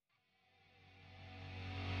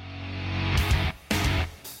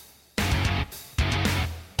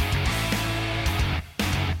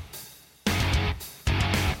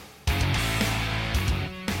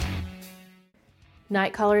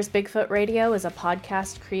Nightcaller's Bigfoot Radio is a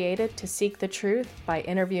podcast created to seek the truth by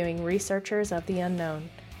interviewing researchers of the unknown.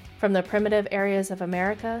 From the primitive areas of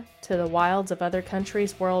America to the wilds of other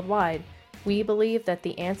countries worldwide, we believe that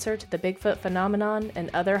the answer to the Bigfoot phenomenon and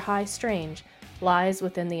other high strange lies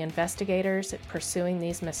within the investigators pursuing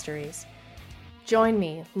these mysteries. Join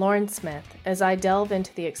me, Lauren Smith, as I delve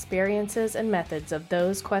into the experiences and methods of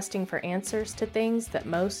those questing for answers to things that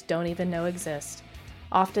most don't even know exist.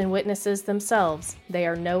 Often witnesses themselves, they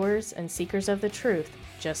are knowers and seekers of the truth,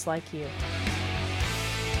 just like you.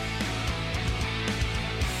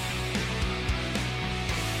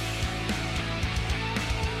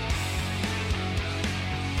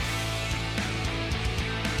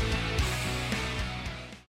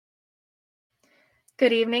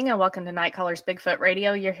 Good evening and welcome to Nightcaller's Bigfoot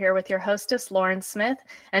Radio. You're here with your hostess, Lauren Smith,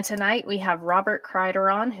 and tonight we have Robert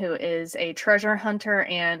Kryder on, who is a treasure hunter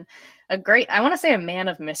and a man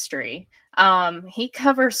of mystery. He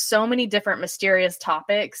covers so many different mysterious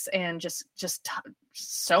topics and just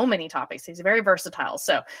so many topics. He's very versatile.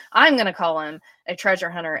 So I'm going to call him a treasure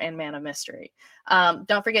hunter and man of mystery.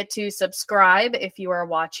 Don't forget to subscribe if you are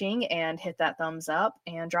watching and hit that thumbs up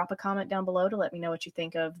and drop a comment down below to let me know what you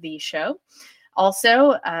think of the show.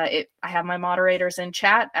 Also, I have my moderators in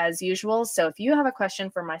chat as usual. So if you have a question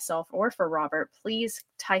for myself or for Robert, please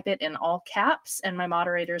type it in all caps and my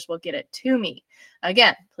moderators will get it to me.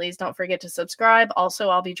 Again, please don't forget to subscribe. Also,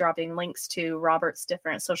 I'll be dropping links to Robert's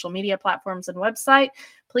different social media platforms and website.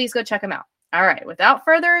 Please go check them out. All right, without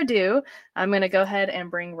further ado, I'm going to go ahead and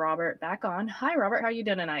bring Robert back on. Hi, Robert. How are you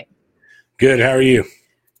doing tonight? Good. How are you?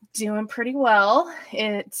 Doing pretty well.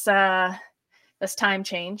 It's this time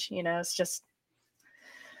change, it's just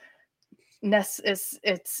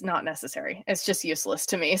it's not necessary. It's just useless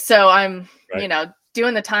to me. So I'm,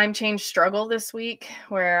 doing the time change struggle this week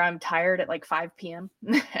where I'm tired at like 5 p.m.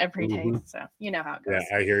 every day. So you know how it goes.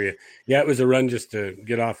 Yeah, I hear you. Yeah, it was a run just to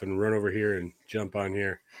get off and run over here and jump on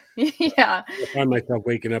here. Yeah. I find myself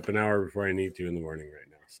waking up an hour before I need to in the morning right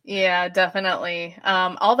now. So. Yeah, definitely.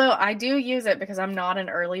 Although I do use it because I'm not an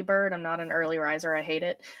early bird. I'm not an early riser. I hate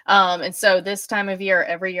it. And so this time of year,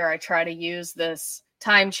 every year I try to use this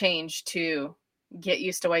time change to get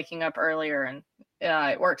used to waking up earlier, and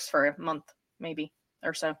it works for a month maybe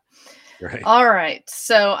or so. Right. All right,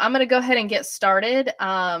 so I'm going to go ahead and get started.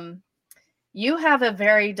 You have a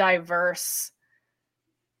very diverse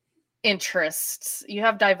interests. You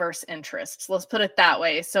have diverse interests. Let's put it that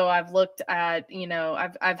way. So I've looked at,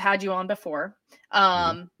 I've had you on before.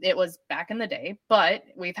 It was back in the day, but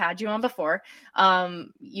we've had you on before.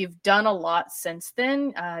 You've done a lot since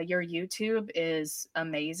then. Your YouTube is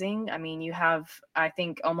amazing. I mean, you have, I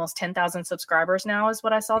think, almost 10,000 subscribers now is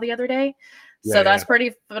what I saw the other day. So that's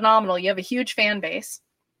pretty phenomenal. You have a huge fan base.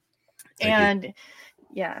 Thank you.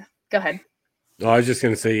 Yeah, go ahead. Oh, I was just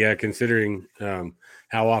going to say, considering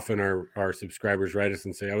how often our subscribers write us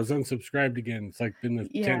and say, I was unsubscribed again. It's like been the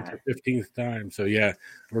 10th or 15th time. So,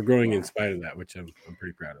 we're growing in spite of that, which I'm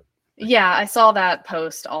pretty proud of. Yeah, I saw that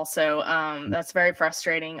post also. That's very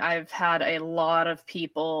frustrating. I've had a lot of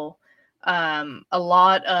people, a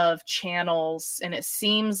lot of channels, and it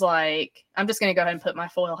seems like, I'm just going to go ahead and put my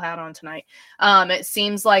foil hat on tonight. It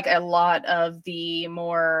seems like a lot of the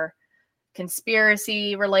more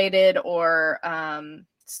conspiracy related or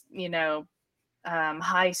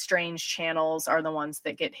high strange channels are the ones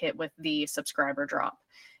that get hit with the subscriber drop.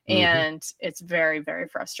 And it's very, very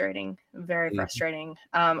frustrating. Very frustrating.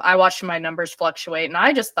 I watched my numbers fluctuate and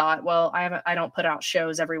I just thought, well, I don't put out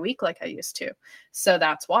shows every week like I used to. So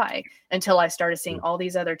that's why, until I started seeing all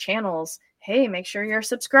these other channels, hey, make sure you're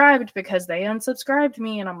subscribed because they unsubscribed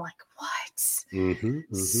me. And I'm like,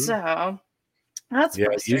 what? So that's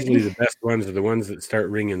usually the best ones are the ones that start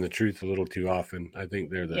ringing the truth a little too often. I think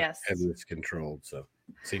they're the heaviest controlled. So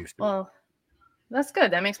it seems to be. That's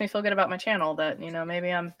good. That makes me feel good about my channel that,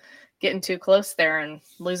 maybe I'm getting too close there and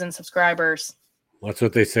losing subscribers. Well, that's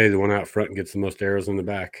what they say. The one out front gets the most arrows in the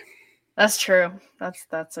back. That's true.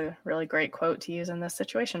 That's a really great quote to use in this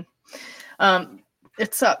situation.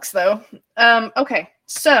 It sucks though. Okay.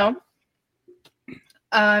 So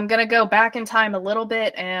I'm going to go back in time a little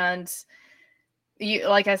bit, and you,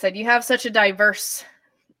 like I said, you have such a diverse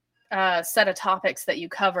set of topics that you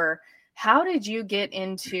cover. How did you get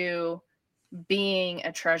into being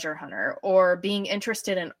a treasure hunter or being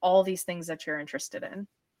interested in all these things that you're interested in?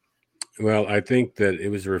 Well, I think that it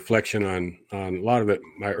was a reflection on a lot of it.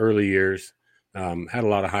 My early years had a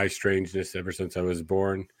lot of high strangeness ever since I was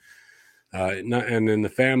born. And in the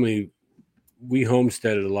family, we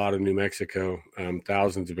homesteaded a lot of New Mexico,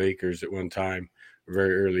 thousands of acres at one time.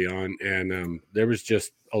 very early on, and there was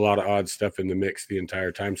just a lot of odd stuff in the mix the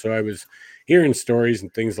entire time. So I was hearing stories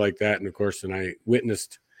and things like that, and of course, and I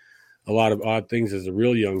witnessed a lot of odd things as a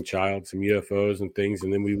real young child, some UFOs and things.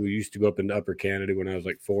 And then we used to go up into Upper Canada when I was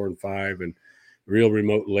like 4 and 5, and real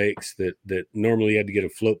remote lakes that normally you had to get a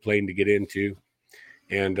float plane to get into.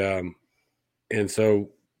 And so,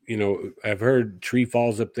 you know, I've heard tree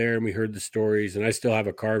falls up there, and we heard the stories, and I still have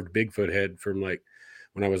a carved Bigfoot head from like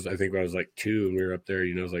when I was like 2, and we were up there,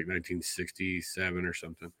 you know, it was like 1967 or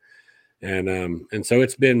something. And so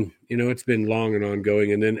it's been long and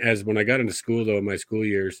ongoing. And then when I got into school, though, in my school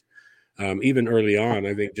years, even early on,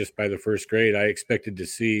 I think just by the first grade, I expected to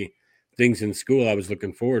see things in school. I was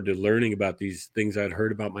looking forward to learning about these things I'd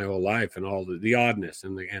heard about my whole life, and all the oddness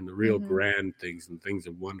and the real grand things and things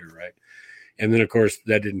of wonder, right? And then, of course,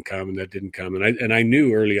 that didn't come. And I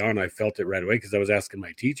knew early on, I felt it right away because I was asking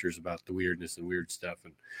my teachers about the weirdness and weird stuff.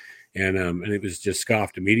 And it was just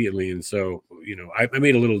scoffed immediately. And so, you know, I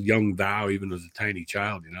made a little young vow, even as a tiny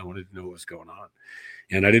child, you know, I wanted to know what was going on.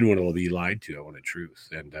 And I didn't want to be lied to. I wanted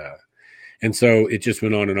truth. And so it just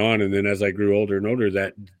went on. And then as I grew older and older,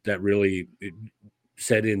 that really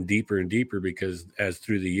set in deeper and deeper, because as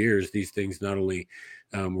through the years, these things not only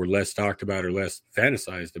were less talked about or less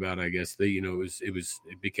fantasized about, I guess,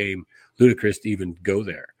 it became ludicrous to even go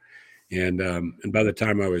there. And by the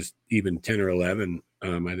time I was even 10 or 11,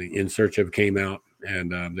 I think In Search of came out,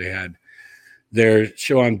 and they had their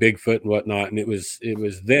show on Bigfoot and whatnot. And it was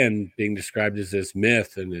then being described as this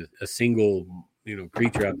myth and a single, you know,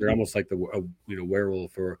 creature out there, almost like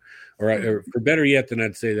werewolf, or for better yet than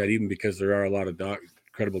I'd say that, even because there are a lot of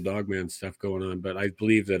incredible dogman stuff going on. But I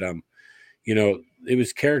believe that, you know, it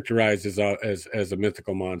was characterized as a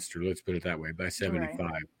mythical monster. Let's put it that way, by 75.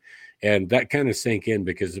 Right. And that kind of sank in,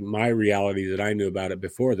 because my reality that I knew about it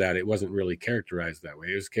before that, it wasn't really characterized that way.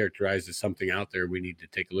 It was characterized as something out there we need to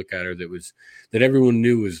take a look at, or that everyone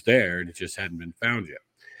knew was there, and it just hadn't been found yet.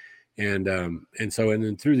 And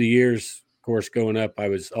then through the years, of course, going up, I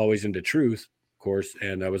was always into truth, of course,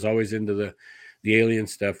 and I was always into the alien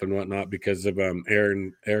stuff and whatnot because of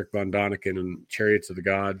Eric von Daniken and Chariots of the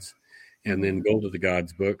Gods, and then Gold of the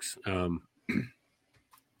Gods books.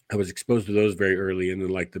 I was exposed to those very early, and then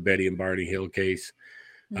like the Betty and Barney Hill case,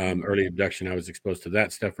 early abduction, I was exposed to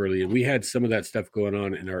that stuff early. And we had some of that stuff going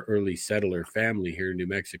on in our early settler family here in New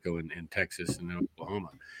Mexico and Texas and Oklahoma.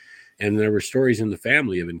 And there were stories in the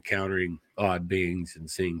family of encountering odd beings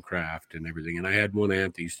and seeing craft and everything. And I had one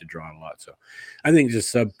aunt that used to draw a lot. So I think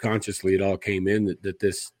just subconsciously it all came in that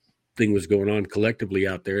this thing was going on collectively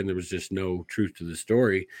out there, and there was just no truth to the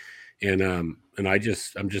story. And I'm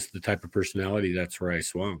just the type of personality, that's where I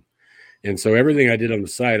swung. And so everything I did on the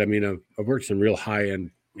side, I mean, I've worked some real high-end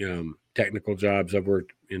technical jobs. I've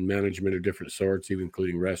worked in management of different sorts, even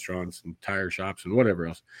including restaurants and tire shops and whatever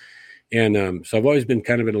else. And so I've always been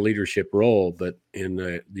kind of in a leadership role. But in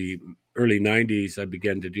the early 90s, I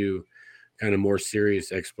began to do kind of more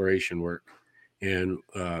serious exploration work. And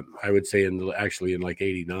I would say in like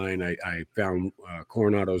 89, I found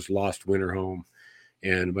Coronado's lost winter home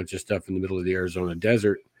and a bunch of stuff in the middle of the Arizona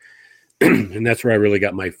desert. And that's where I really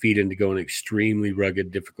got my feet into going extremely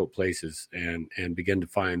rugged, difficult places and began to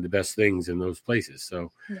find the best things in those places.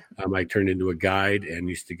 So I turned into a guide and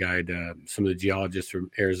used to guide some of the geologists from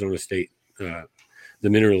Arizona State, the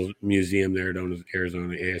Mineral Museum there known as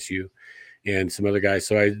Arizona ASU, and some other guys.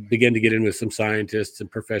 So I began to get in with some scientists and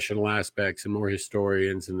professional aspects and more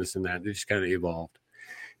historians and this and that. It just kind of evolved.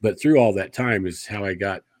 But through all that time is how I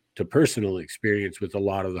got to personal experience with a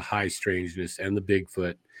lot of the high strangeness and the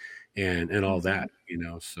Bigfoot and all that, you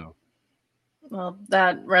know. So well,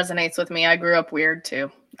 that resonates with me. I grew up weird too.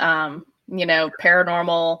 You know,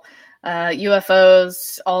 paranormal,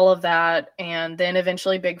 UFOs, all of that, and then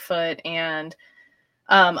eventually Bigfoot. And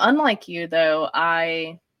unlike you, though,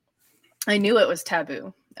 I knew it was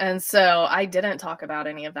taboo, and so I didn't talk about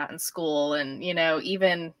any of that in school. And you know,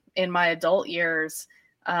 even in my adult years,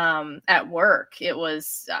 at work,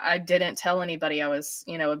 I didn't tell anybody I was,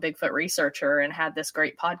 you know, a Bigfoot researcher and had this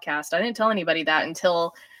great podcast. I didn't tell anybody that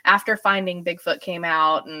until after Finding Bigfoot came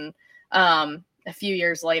out. And a few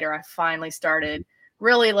years later, I finally started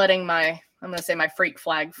really letting my freak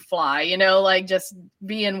flag fly, you know, like just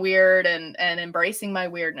being weird and embracing my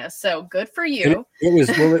weirdness. So good for you. It was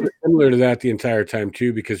similar to that the entire time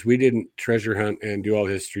too, because we didn't treasure hunt and do all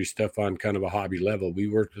history stuff on kind of a hobby level. We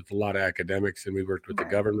worked with a lot of academics, and we worked with the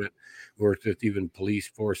government, we worked with even police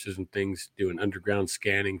forces and things, doing underground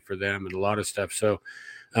scanning for them and a lot of stuff. So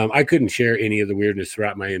I couldn't share any of the weirdness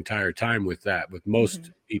throughout my entire time with most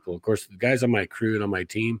people. Of course, the guys on my crew and on my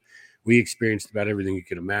team, We experienced about everything you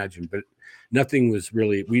could imagine, but nothing was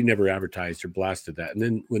really, we never advertised or blasted that. And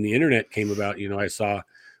then when the internet came about, I saw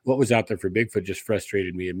what was out there for Bigfoot just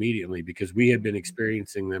frustrated me immediately because we had been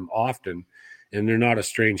experiencing them often, and they're not a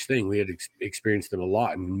strange thing. We had experienced them a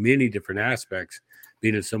lot in many different aspects,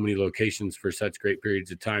 being in so many locations for such great periods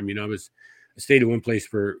of time. I stayed at one place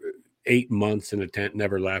for 8 months in a tent,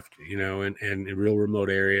 never left, and a real remote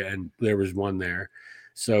area. And there was one there.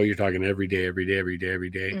 So you're talking every day,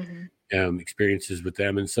 experiences with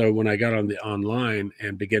them. And so when I got on the online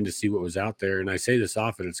and began to see what was out there, and I say this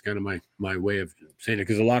often, it's kind of my way of saying it,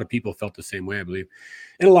 because a lot of people felt the same way, I believe.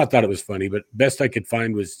 And a lot thought it was funny, but best I could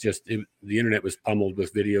find was just the internet was pummeled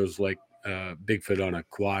with videos like Bigfoot on a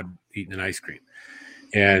quad eating an ice cream.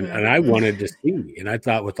 And I wanted to see, and I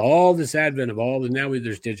thought with all this advent of now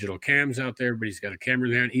there's digital cams out there, everybody's got a camera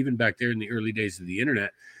there. And even back there in the early days of the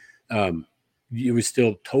internet, it was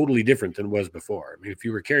still totally different than it was before. I mean, if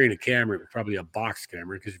you were carrying a camera, it was probably a box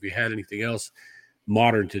camera, because if you had anything else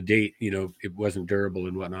modern to date, it wasn't durable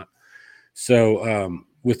and whatnot. So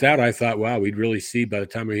with that, I thought, wow, we'd really see, by the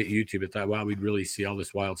time I hit YouTube, I thought, wow, we'd really see all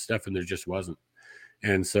this wild stuff, and there just wasn't.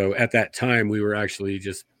 And so at that time, we were actually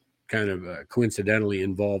just kind of coincidentally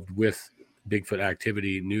involved with Bigfoot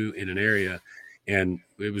activity, new in an area, and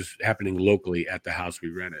it was happening locally at the house we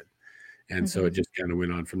rented. And so it just kind of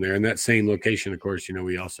went on from there. And that same location, of course,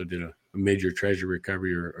 we also did a major treasure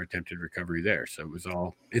recovery or attempted recovery there. So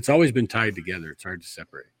it's always been tied together. It's hard to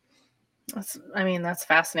separate. That's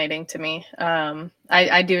fascinating to me.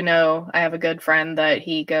 I do know, I have a good friend that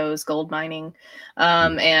he goes gold mining,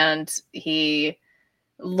 and he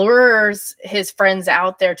lures his friends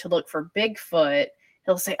out there to look for Bigfoot.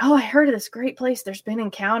 He'll say, "Oh, I heard of this great place. There's been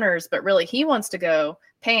encounters," but really he wants to go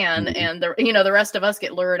pan, and the rest of us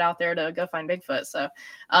get lured out there to go find Bigfoot. So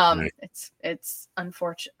right. It's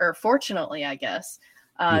unfortunate, or fortunately, I guess,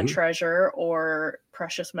 treasure or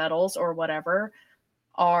precious metals or whatever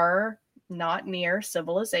are not near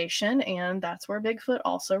civilization, and that's where Bigfoot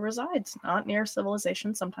also resides, not near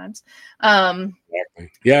civilization sometimes.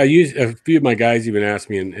 Exactly. Yeah, a few of my guys even asked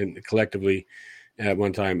me, and collectively at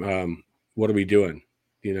one time, what are we doing?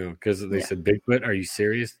 Because they said, Bigfoot, are you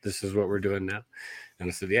serious? This is what we're doing now? And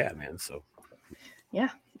I said, yeah, man. So yeah.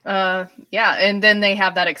 And then they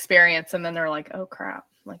have that experience, and then they're like, oh crap,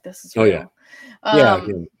 like this is real. Yeah.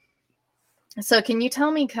 So can you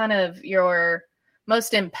tell me kind of your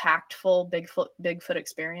most impactful Bigfoot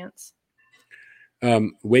experience?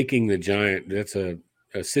 Waking the Giant. That's a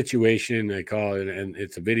situation, I call it, and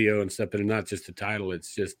it's a video and stuff, but not just a title.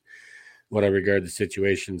 It's just what I regard the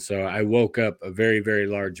situation. So I woke up a very, very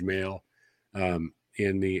large male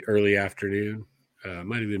in the early afternoon.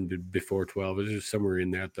 Might have been before 12. It was somewhere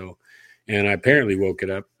in that, though. And I apparently woke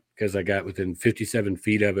it up because I got within 57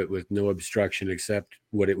 feet of it with no obstruction except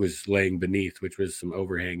what it was laying beneath, which was some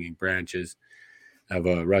overhanging branches of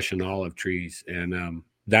Russian olive trees. And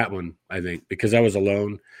that one, I think, because I was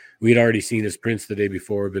alone, we'd already seen his prints the day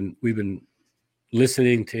before. We've been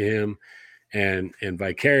listening to him and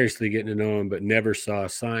vicariously getting to know him, but never saw a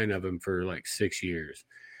sign of him for like 6 years.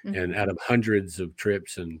 And out of hundreds of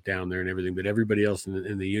trips and down there and everything, but everybody else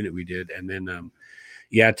in the unit we did. And then,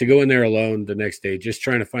 to go in there alone the next day, just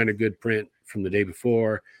trying to find a good print from the day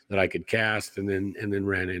before that I could cast, and then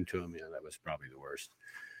ran into him. Yeah, that was probably the worst.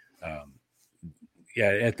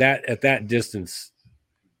 At that distance,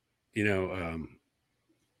 you'd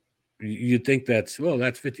think that's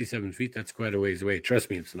 57 feet. That's quite a ways away. Trust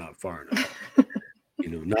me, it's not far enough.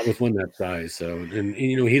 Not with one that size. So, and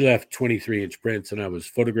he left 23-inch prints, and I was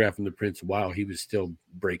photographing the prints while he was still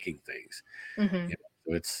breaking things. And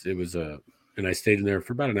I stayed in there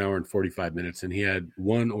for about an hour and 45 minutes, and he had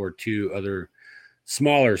one or two other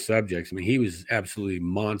smaller subjects. I mean, he was absolutely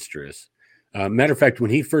monstrous. Matter of fact,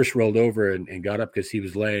 when he first rolled over and got up, because he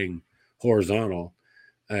was laying horizontal,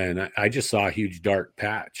 and I just saw a huge dark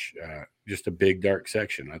patch, just a big dark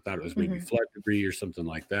section. I thought it was maybe flood debris or something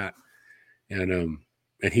like that. And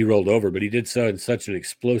he rolled over, but he did so in such an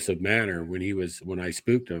explosive manner when I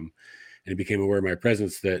spooked him and he became aware of my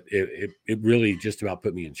presence, that it really just about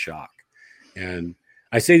put me in shock. And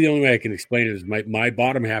I say the only way I can explain it is my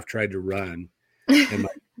bottom half tried to run, and my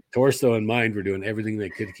torso and mind were doing everything they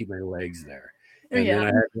could to keep my legs there. And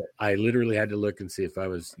then I literally had to look and see if I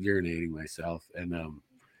was urinating myself. And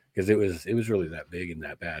because it was really that big and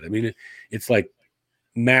that bad. I mean, it's like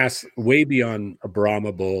mass way beyond a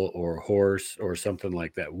Brahma bull or a horse or something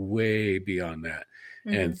like that, way beyond that,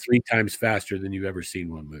 and 3 times faster than you've ever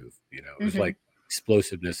seen one move. It was like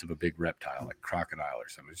explosiveness of a big reptile, like crocodile or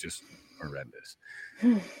something. It's just horrendous.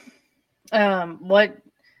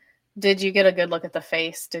 Did you get a good look at the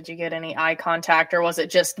face? Did you get any eye contact, or was it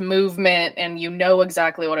just movement and you know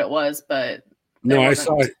exactly what it was, but no, I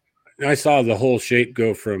saw the whole shape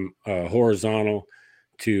go from horizontal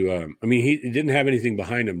to he didn't have anything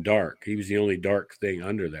behind him dark. He was the only dark thing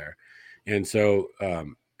under there. And so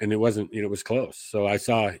and it wasn't, it was close. So I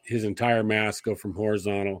saw his entire mass go from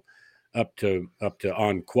horizontal up to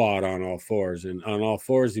on quad on all fours. And on all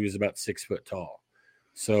fours he was about 6 foot tall.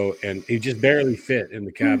 So, and he just barely fit in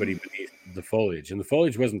the cavity beneath the foliage. And the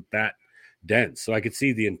foliage wasn't that dense. So I could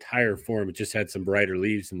see the entire form. It just had some brighter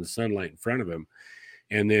leaves in the sunlight in front of him.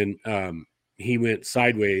 And then he went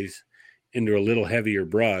sideways into a little heavier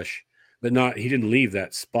brush, but he didn't leave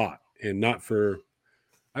that spot. And not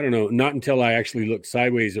until I actually looked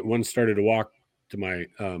sideways at one, started to walk to my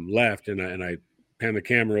left, and I panned the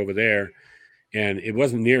camera over there, and it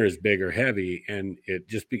wasn't near as big or heavy, and it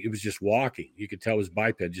was just walking. You could tell it was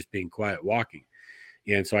biped, just being quiet walking.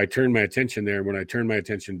 And so I turned my attention there. When I turned my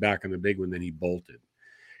attention back on the big one, then he bolted.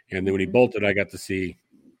 And then when he bolted, I got to see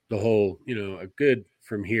the whole, a good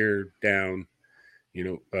from here down,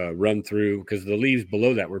 run through, because the leaves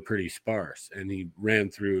below that were pretty sparse. And he ran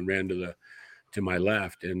through and ran to my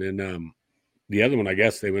left. And then the other one, I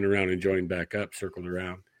guess they went around and joined back up, circled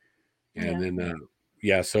around. And then,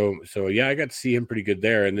 I got to see him pretty good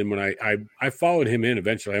there. And then when I followed him in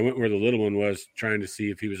eventually, I went where the little one was, trying to see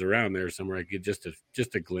if he was around there somewhere. I could just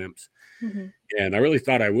a glimpse. Mm-hmm. And I really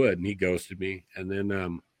thought I would, and he ghosted me. And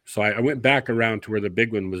then, so I went back around to where the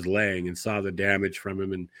big one was laying and saw the damage from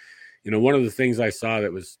him. And, one of the things I saw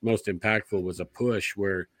that was most impactful was a push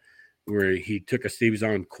where he was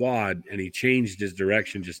on quad, and he changed his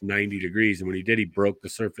direction just 90 degrees. And when he did, he broke the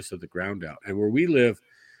surface of the ground out. And where we live,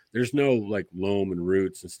 there's no like loam and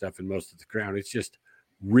roots and stuff in most of the ground. It's just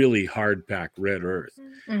really hard packed red earth.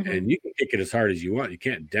 Mm-hmm. And you can kick it as hard as you want. You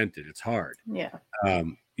can't dent it. It's hard. Yeah.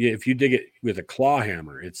 If you dig it with a claw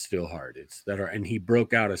hammer, it's still hard. It's that hard. And he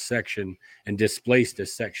broke out a section and displaced a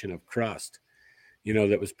section of crust,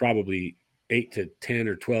 that was probably 8 to 10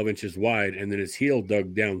 or 12 inches wide. And then his heel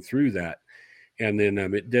dug down through that. And then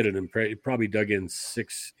it probably dug in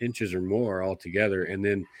 6 inches or more altogether. And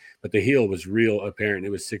then, but the heel was real apparent.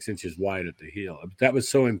 It was 6 inches wide at the heel. That was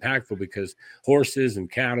so impactful because horses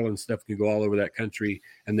and cattle and stuff can go all over that country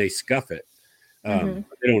and they scuff it. They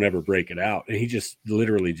don't ever break it out. And he just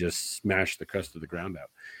literally just smashed the crust of the ground out.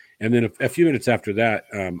 And then a few minutes after that,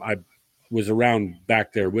 I was around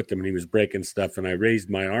back there with him, and he was breaking stuff. And I raised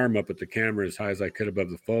my arm up at the camera as high as I could above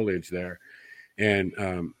the foliage there. And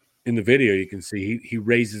in the video, you can see he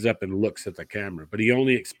raises up and looks at the camera, but he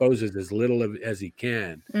only exposes as little as he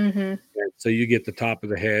can. Mm-hmm. So you get the top of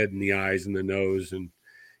the head and the eyes and the nose,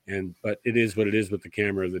 but it is what it is with the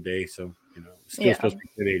camera of the day. So, still supposed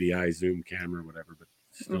to be 1080i zoom camera or whatever, but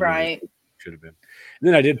still right. Should have been. And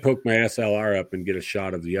then I did poke my SLR up and get a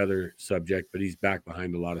shot of the other subject, but he's back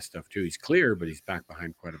behind a lot of stuff too. He's clear, but he's back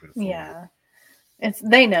behind quite a bit of foliage. Yeah.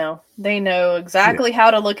 They know exactly how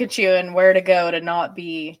to look at you and where to go to not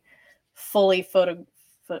be fully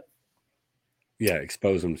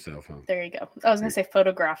expose himself. Huh? There you go. I was going to say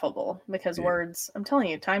photographable because words, I'm telling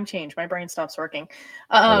you, time changed. My brain stops working.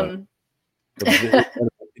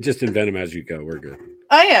 Just invent them as you go. We're good.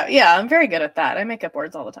 Oh yeah. I'm very good at that. I make up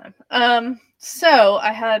words all the time. So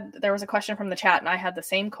there was a question from the chat, and I had the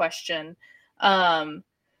same question.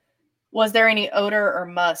 Was there any odor or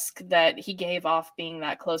musk that he gave off being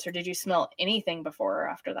that close, or did you smell anything before or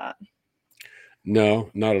after that? No,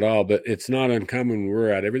 not at all. But it's not uncommon where we're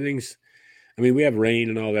at. We have rain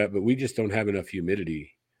and all that, but we just don't have enough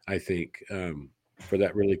humidity, I think, for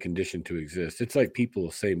that really condition to exist. It's like people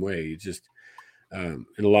the same way. It's just in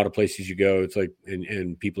a lot of places you go, it's like,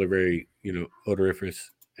 and people are very,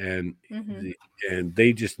 odoriferous, and and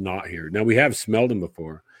they just not here. Now we have smelled them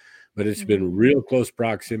before, but it's been real close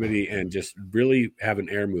proximity and just really having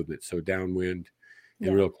air movement. So downwind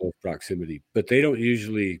and real close proximity, but they don't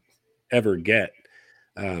usually ever get,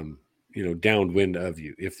 downwind of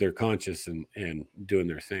you if they're conscious and doing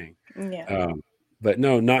their thing. Yeah. But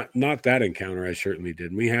no, not that encounter. I certainly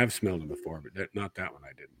did. We have smelled them before, but not that one. I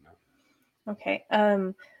didn't know. Okay.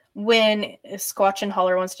 When Squatch and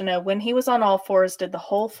Holler wants to know, when he was on all fours, did the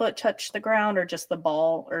whole foot touch the ground or just the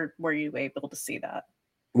ball, or were you able to see that?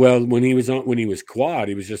 Well, when he was quad,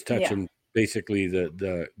 he was just touching basically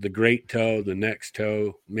the great toe, the next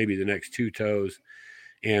toe, maybe the next two toes,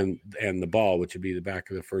 and the ball, which would be the back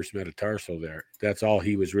of the first metatarsal there. That's all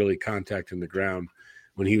he was really contacting the ground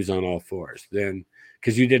when he was on all fours. Then,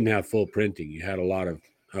 because you didn't have full printing, you had a lot of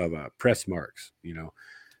press marks,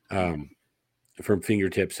 from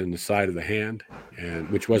fingertips and the side of the hand, and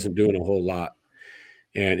which wasn't doing a whole lot,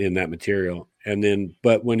 and in that material. And then,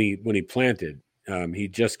 but when he planted, he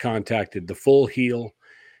just contacted the full heel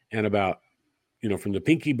and about, from the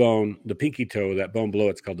pinky bone, the pinky toe, that bone below,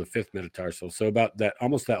 it's called the fifth metatarsal. So about that,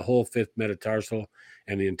 almost that whole fifth metatarsal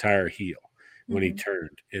and the entire heel when he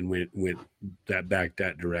turned and went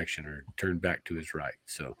that direction, or turned back to his right.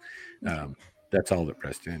 So that's all that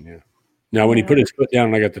pressed in. Yeah. Now, when he put his foot down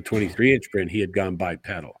and I got the 23-inch print, he had gone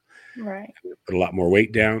bipedal. Right. Put a lot more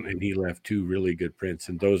weight down, and he left 2 really good prints,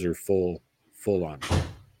 and those are full on.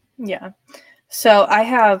 Yeah. So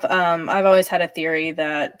I've always had a theory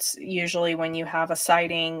that usually when you have a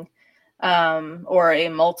sighting or a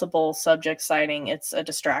multiple subject sighting, it's a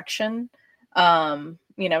distraction.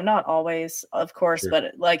 Not always, of course, sure.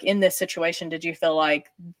 But like in this situation, did you feel like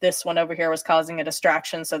this one over here was causing a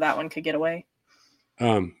distraction so that one could get away?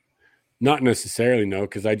 Not necessarily, no,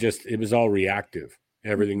 because it was all reactive.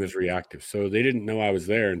 Everything was reactive. So they didn't know I was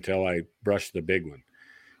there until I brushed the big one.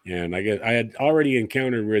 And I guess I had already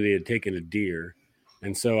encountered where they had taken a deer.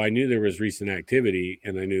 And so I knew there was recent activity,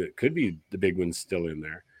 and I knew it could be the big one's still in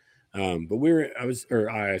there. But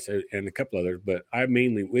I and a couple others, but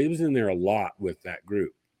it was in there a lot with that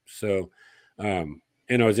group. So, and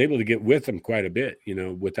I was able to get with them quite a bit,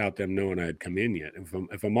 without them knowing I had come in yet.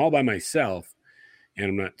 If I'm all by myself and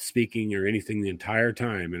I'm not speaking or anything the entire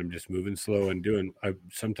time, and I'm just moving slow and I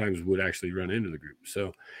sometimes would actually run into the group.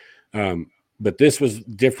 So, but this was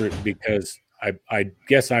different because I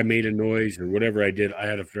guess I made a noise or whatever I did.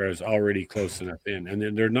 I was already close enough in, and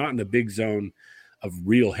then they're not in the big zone of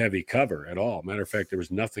real heavy cover at all. Matter of fact, there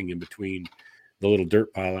was nothing in between the little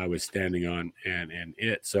dirt pile I was standing on and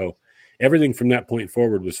it. So everything from that point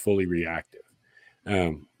forward was fully reactive.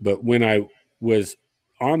 But when I was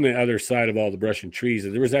on the other side of all the brush and trees,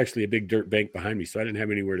 there was actually a big dirt bank behind me, so I didn't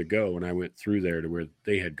have anywhere to go when I went through there to where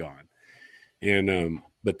they had gone. And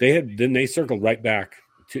but they circled right back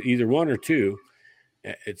to either 1 or 2.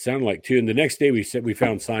 It sounded like 2. And the next day we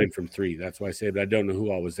found sign from 3. That's why I said I don't know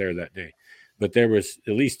who all was there that day, but there was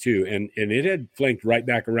at least 2, and it had flanked right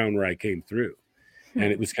back around where I came through, and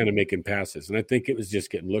it was kind of making passes. And I think it was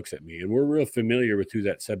just getting looks at me. And we're real familiar with who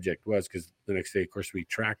that subject was because the next day, of course, we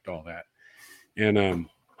tracked all that. And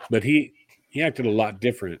but he acted a lot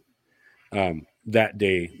different that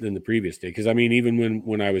day than the previous day. Because I mean, even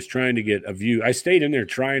when I was trying to get a view, I stayed in there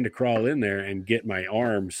trying to crawl in there and get my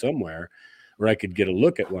arm somewhere where I could get a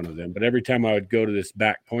look at one of them. But every time I would go to this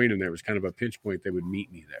back point, and there was kind of a pinch point, they would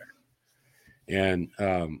meet me there, and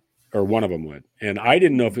or one of them would. And I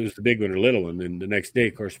didn't know if it was the big one or little one. And the next day,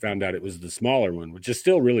 of course, found out it was the smaller one, which is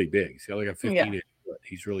still really big. He's got like a 15-inch foot.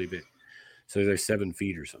 He's really big. So they're 7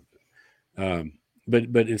 feet or something.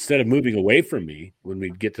 But instead of moving away from me when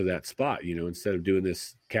we'd get to that spot, instead of doing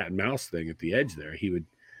this cat and mouse thing at the edge there,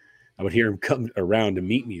 I would hear him come around to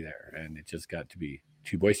meet me there, and it just got to be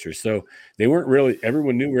too boisterous. So they weren't really,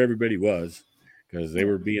 everyone knew where everybody was because they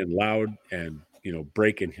were being loud and,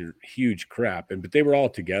 breaking huge crap. But they were all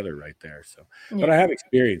together right there. So, but I have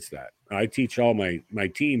experienced that. I teach all my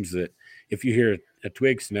teams that if you hear a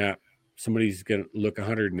twig snap, somebody's going to look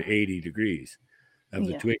 180 degrees of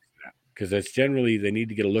the twig snap. Because that's generally, they need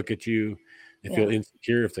to get a look at you. They feel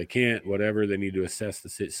insecure if they can't, whatever. They need to assess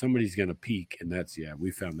somebody's going to peek. And we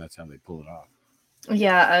found that's how they pull it off.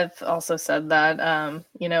 Yeah, I've also said that.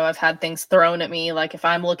 I've had things thrown at me. Like if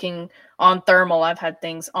I'm looking on thermal, I've had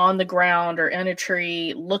things on the ground or in a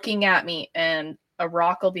tree looking at me, and a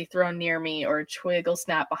rock will be thrown near me or a twig will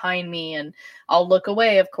snap behind me, and I'll look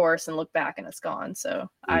away, of course, and look back and it's gone. So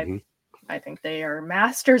I think they are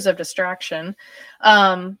masters of distraction.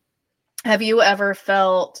 Have you ever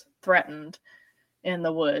felt threatened in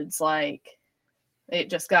the woods? Like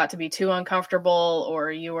it just got to be too uncomfortable,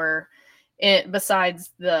 or you were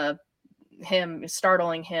besides him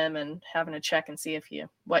startling him and having to check and see if you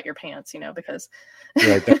wet your pants, because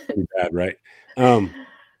right, that's pretty bad, right?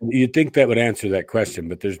 You'd think that would answer that question,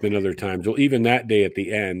 but there's been other times. Well, even that day at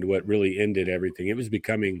the end, what really ended everything, it was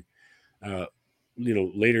becoming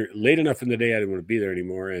late enough in the day I didn't want to be there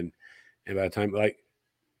anymore. And by the time, like,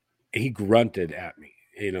 he grunted at me,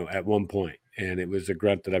 at one point, and it was a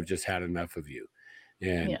grunt that I've just had enough of you.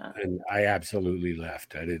 And I absolutely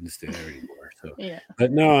left. I didn't stay there anymore. So,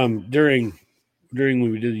 but no, during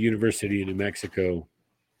when we did the University of New Mexico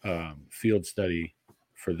field study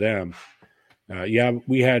for them, I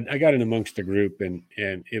got in amongst the group, and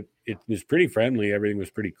it was pretty friendly. Everything was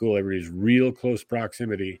pretty cool. Everybody's real close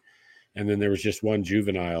proximity. And then there was just one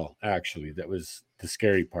juvenile, actually, that was the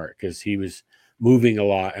scary part, because he was moving a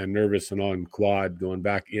lot and nervous and on quad, going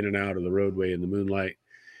back in and out of the roadway in the moonlight.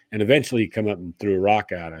 And eventually he come up and threw a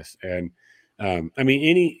rock at us. And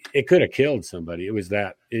it could have killed somebody.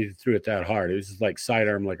 It threw it that hard. It was just like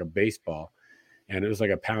sidearm, like a baseball. and it was like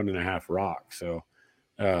 1.5 pound rock. So,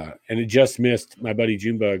 and it just missed my buddy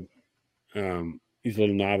Junebug. He's a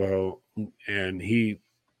little Navajo, and he's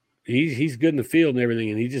good in the field and everything,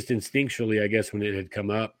 and he just instinctually, I guess, when it had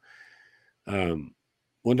come up,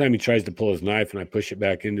 one time he tries to pull his knife, and I push it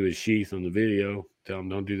back into his sheath on the video, tell him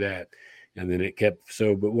don't do that, and then it kept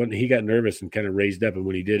but when he got nervous and kind of raised up, and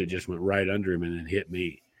when he did, it just went right under him and then hit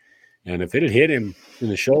me. And if it had hit him in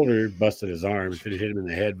the shoulder, busted his arm. If it had hit him in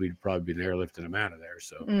the head, we'd probably been airlifting him out of there.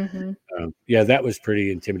 So, yeah, that was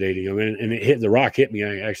pretty intimidating. I mean, and it hit, the rock hit me.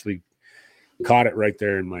 I actually caught it right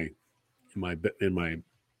there in my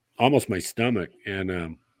almost my stomach, and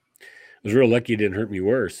I was real lucky it didn't hurt me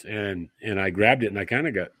worse. And I grabbed it, and I kind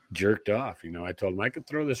of got jerked off. I told him I could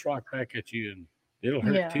throw this rock back at you, and it'll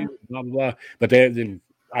hurt too. Blah blah blah. But then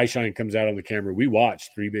Eyeshine comes out on the camera. We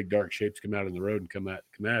watched 3 big dark shapes come out in the road and come at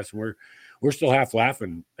us, and we're still half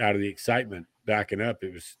laughing out of the excitement, backing up.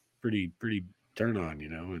 It was pretty turn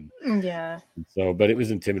on, and yeah. So, but it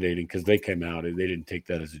was intimidating because they came out and they didn't take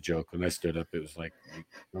that as a joke. When I stood up, it was like,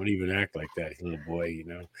 don't even act like that, little boy,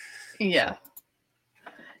 Yeah. So.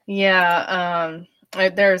 Yeah.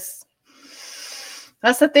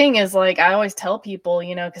 That's the thing is, like, I always tell people,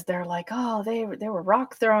 because they're like, oh, they were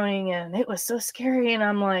rock throwing and it was so scary. And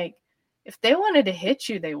I'm like, if they wanted to hit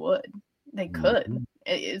you, they could. Mm-hmm.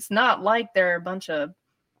 It's not like they're a bunch of,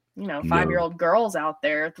 5-year-old girls out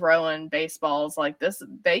there throwing baseballs like this.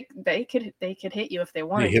 They could hit you if they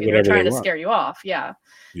wanted to. They're trying to scare you off. Yeah.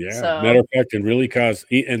 Yeah. So, matter of fact, and really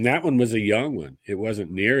and that one was a young one. It wasn't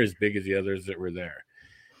near as big as the others that were there.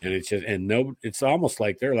 And it's almost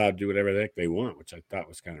like they're allowed to do whatever the heck they want, which I thought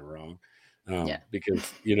was kind of wrong.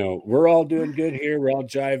 Because, we're all doing good here. We're all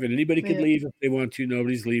jiving. Anybody could leave if they want to.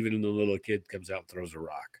 Nobody's leaving. And the little kid comes out and throws a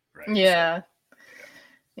rock. Right. Yeah. So,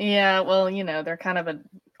 yeah. Well, they're kind of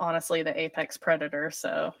honestly the apex predator.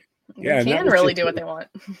 So they can really do what they want.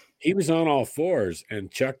 He was on all fours and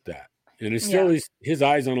chucked that. And it's still his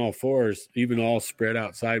eyes on all fours, even all spread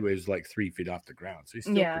out sideways, like 3 feet off the ground. So he's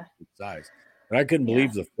still his eyes. But I couldn't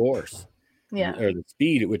believe the force or the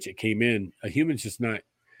speed at which it came in. A human's just not,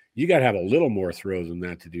 you got to have a little more throw than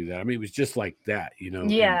that to do that. I mean, it was just like that,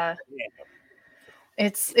 Yeah.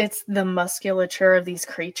 It's the musculature of these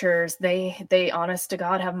creatures. They honest to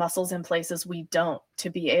God have muscles in places we don't, to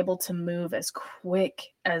be able to move as quick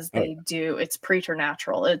as they do. It's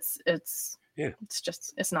preternatural. It's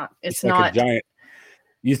not like a giant.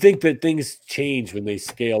 You think that things change when they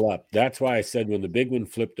scale up. That's why I said when the big one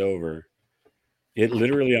flipped over, it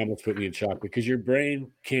literally almost put me in shock, because your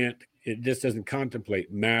brain it just doesn't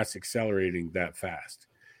contemplate mass accelerating that fast.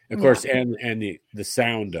 Of course, and the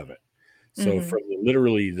sound of it. So from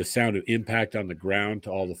literally the sound of impact on the ground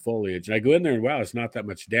to all the foliage. And I go in there and wow, it's not that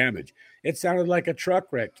much damage. It sounded like a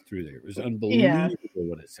truck wrecked through there. It was unbelievable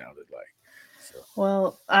what it sounded like. So.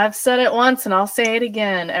 Well, I've said it once and I'll say it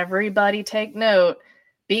again. Everybody take note.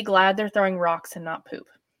 Be glad they're throwing rocks and not poop.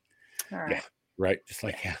 All right. Yeah. Right, just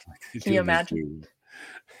like can you imagine?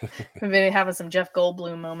 Maybe having some Jeff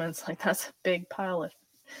Goldblum moments, like that's a big pile of.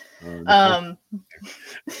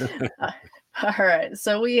 All right,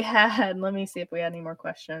 so we had. Let me see if we had any more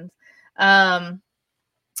questions.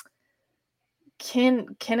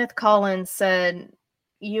 Kenneth Collins said,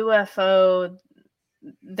 "UFO,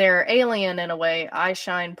 they're alien in a way.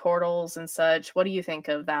 Eyeshine portals and such. What do you think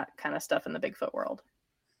of that kind of stuff in the Bigfoot world?"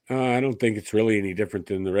 I don't think it's really any different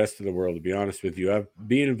than the rest of the world, to be honest with you. I've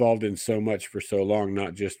been involved in so much for so long,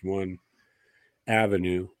 not just one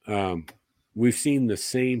avenue. We've seen the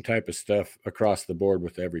same type of stuff across the board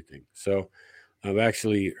with everything. So I've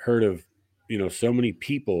actually heard of, so many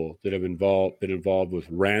people that have been involved with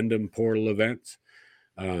random portal events,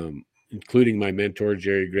 including my mentor,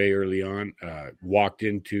 Jerry Gray, early on, walked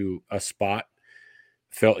into a spot,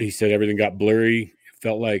 he said everything got blurry. It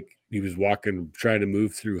felt like he was walking, trying to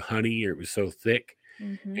move through honey, or it was so thick.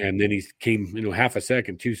 Mm-hmm. And then he came, half a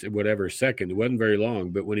second, whatever second. It wasn't very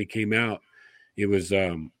long, but when he came out, it was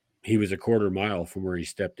he was a quarter mile from where he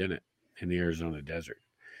stepped in the Arizona desert,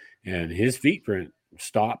 and his feet print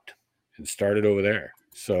stopped and started over there.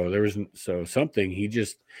 So there was something he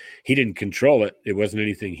didn't control it. It wasn't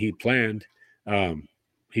anything he planned.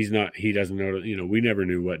 He doesn't know. We never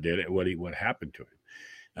knew what did it, what happened to him.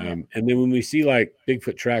 And then when we see like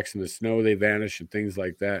Bigfoot tracks in the snow, they vanish and things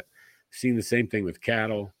like that. Seen the same thing with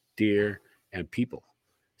cattle, deer, and people.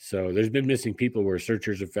 So there's been missing people where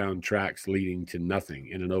searchers have found tracks leading to nothing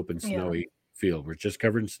in an open snowy field where it's just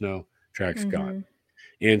covered in snow, tracks gone.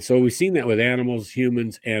 And so we've seen that with animals,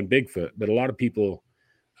 humans, and Bigfoot. But a lot of people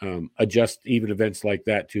adjust even events like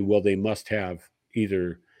that to, well, they must have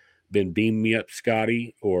either been beam me up,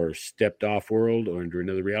 Scotty, or stepped off world or into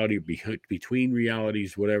another reality, between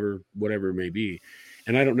realities, whatever it may be.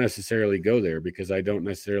 And I don't necessarily go there because I don't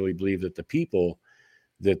necessarily believe that the people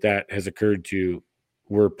that has occurred to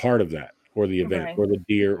were part of that, or the event, right. or the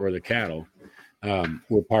deer, or the cattle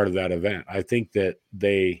were part of that event. I think that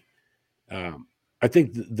they and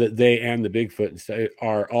the Bigfoot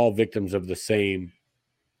are all victims of the same,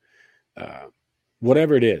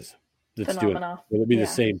 whatever it is that's doing it. Will it be the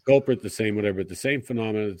same culprit, the same whatever, the same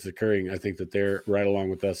phenomena that's occurring? I think that they're right along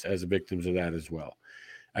with us as victims of that as well.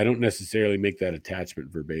 I don't necessarily make that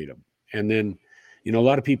attachment verbatim. And then, a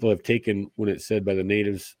lot of people have taken, when it's said by the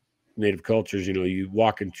native cultures, you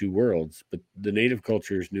walk in two worlds, but the native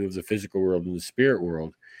cultures knew of the physical world and the spirit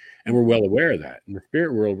world, and we're well aware of that. In the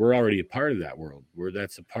spirit world, we're already a part of that world, where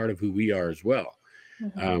that's a part of who we are as well.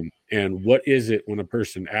 Mm-hmm. And what is it when a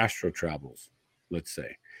person astral travels, let's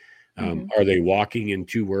say? Are they walking in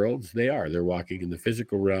two worlds? They are. They're walking in the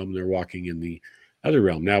physical realm. They're walking in the other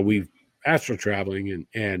realm. Now, astral traveling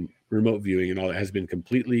and remote viewing and all that has been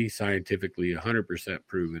completely scientifically 100%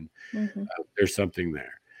 proven. Mm-hmm. There's something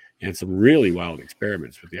there. And some really wild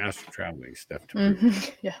experiments with the astral traveling stuff to prove.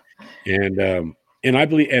 Mm-hmm. Yeah. And I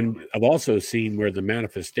believe, and I've also seen where the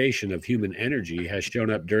manifestation of human energy has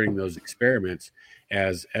shown up during those experiments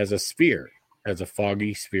as a sphere, as a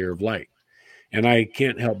foggy sphere of light. And I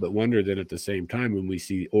can't help but wonder that at the same time, when we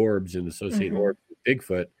see orbs and associate orbs with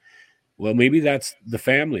Bigfoot, well, maybe that's the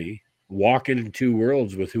family walking in two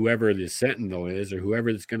worlds with whoever the sentinel is, or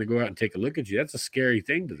whoever that's going to go out and take a look at you. That's a scary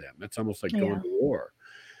thing to them. That's almost like going to war.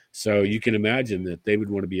 So you can imagine that they would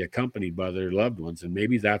want to be accompanied by their loved ones. And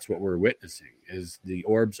maybe that's what we're witnessing, is the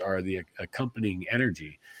orbs are the accompanying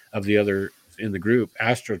energy of the other in the group,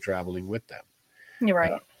 astral traveling with them. You're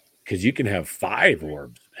right. Because you can have 5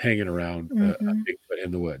 orbs hanging around a Bigfoot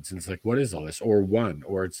in the woods. And it's like, what is all this? Or one,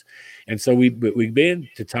 and so we've been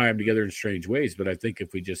to tie them together in strange ways. But I think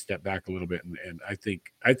if we just step back a little bit, and I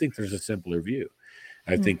think there's a simpler view.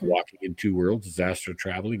 I think walking in two worlds is astral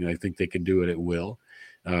traveling, and I think they can do it at will.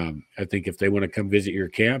 I think if they want to come visit your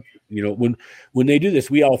camp, when they do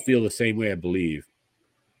this, we all feel the same way, I believe,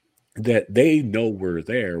 that they know we're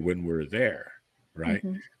there when we're there, right?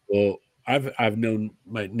 Well, I've known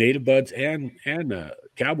my native buds and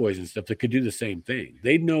cowboys and stuff that could do the same thing.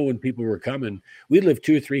 They'd know when people were coming. We'd live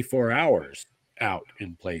 2 or 3, 4 hours out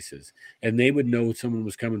in places, and they would know someone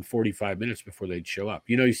was coming 45 minutes before they'd show up.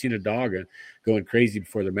 You've seen a dog going crazy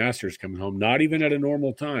before the master's coming home, not even at a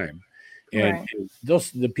normal time. And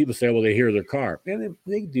the people say, well, they hear their car. Man,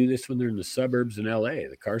 they do this when they're in the suburbs in LA.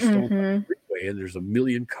 The car's stolen from the freeway, and there's a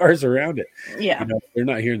million cars around it. Yeah. They're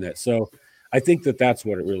not hearing that. So I think that that's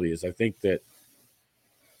what it really is. I think that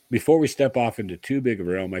before we step off into too big of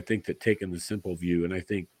a realm, I think that taking the simple view, and I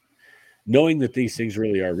think knowing that these things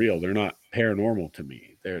really are real, they're not paranormal to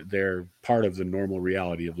me. They're part of the normal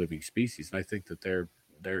reality of living species. And I think that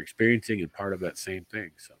they're experiencing and part of that same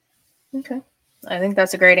thing. So, okay. I think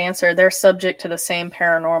that's a great answer. They're subject to the same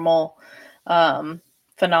paranormal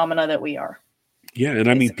phenomena that we are. Yeah. And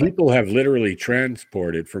basically, I mean, people have literally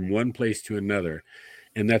transported from one place to another,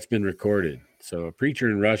 and that's been recorded. So a preacher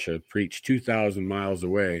in Russia preached 2,000 miles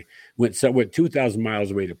away, went 2,000 miles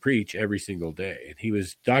away to preach every single day. And he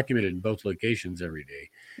was documented in both locations every day.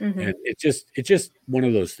 And it's just one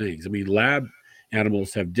of those things. I mean, lab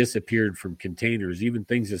animals have disappeared from containers, even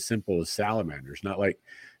things as simple as salamanders, not like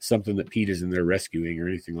something that Pete is in there rescuing or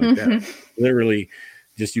anything like that. Literally,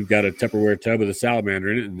 just you've got a Tupperware tub with a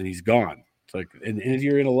salamander in it, and then he's gone. It's like, and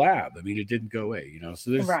you're in a lab. I mean, it didn't go away,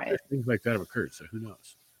 So there's things like that have occurred. So who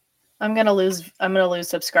knows? I'm gonna lose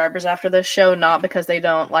subscribers after this show, not because they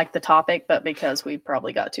don't like the topic, but because we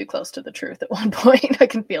probably got too close to the truth at one point. I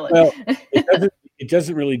can feel it. Well, it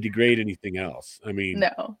doesn't really degrade anything else. I mean,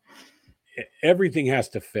 no. Everything has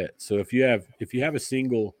to fit. So if you have a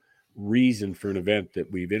single reason for an event that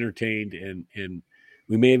we've entertained and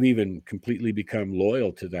we may have even completely become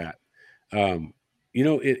loyal to that,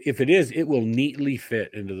 if it is, it will neatly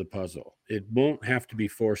fit into the puzzle. It won't have to be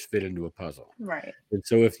force fit into a puzzle. Right. And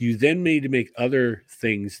so if you then need to make other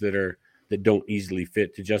things that don't easily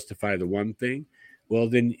fit to justify the one thing, well,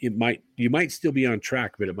 then you might still be on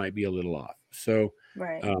track, but it might be a little off. So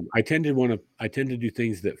I tend to do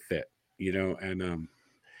things that fit.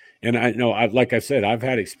 And I know, like I said, I've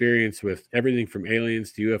had experience with everything from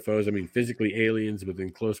aliens to UFOs. I mean, physically aliens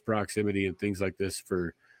within close proximity and things like this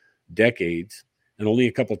for decades, and only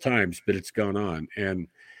a couple times, but it's gone on. And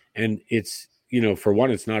it's, for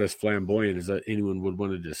one, it's not as flamboyant as anyone would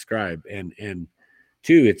want to describe. And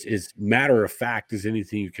two, it's as matter of fact as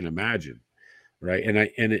anything you can imagine. Right. And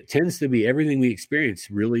it tends to be everything we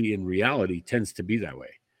experience really in reality tends to be that way.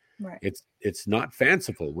 Right. It's not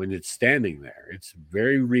fanciful when it's standing there. It's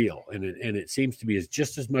very real, and it seems to be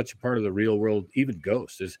just as much a part of the real world, even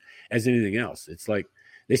ghosts, as anything else. It's like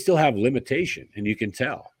they still have limitation, and you can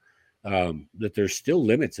tell that there's still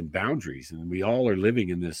limits and boundaries, and we all are living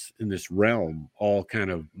in this realm, all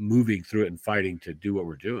kind of moving through it and fighting to do what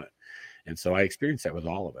we're doing. And so I experienced that with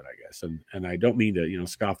all of it, I guess. And I don't mean to,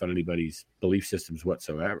 scoff at anybody's belief systems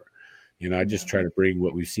whatsoever. I just try to bring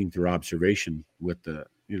what we've seen through observation with the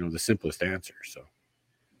simplest answer. So.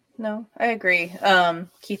 No, I agree.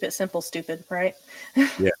 Keep it simple, stupid, right?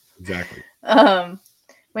 Yeah, exactly.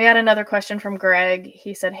 We had another question from Greg.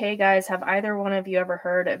 He said, "Hey guys, have either one of you ever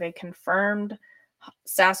heard of a confirmed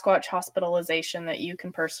Sasquatch hospitalization that you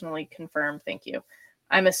can personally confirm? Thank you."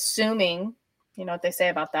 I'm assuming, you know what they say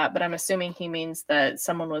about that, but I'm assuming he means that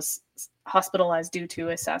someone was hospitalized due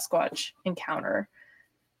to a Sasquatch encounter.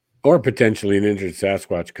 Or potentially an injured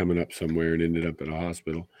Sasquatch coming up somewhere and ended up at a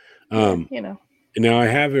hospital. Now I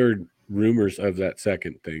have heard rumors of that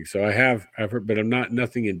second thing. So I've heard, but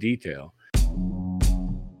nothing in detail.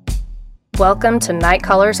 Welcome to Night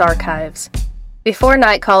Callers Archives. Before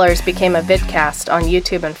Night Callers became a vidcast on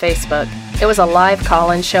YouTube and Facebook, it was a live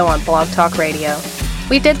call-in show on Blog Talk Radio.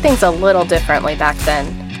 We did things a little differently back then.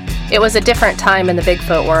 It was a different time in the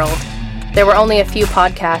Bigfoot world. There were only a few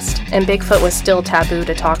podcasts, and Bigfoot was still taboo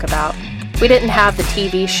to talk about. We didn't have the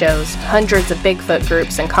TV shows, hundreds of Bigfoot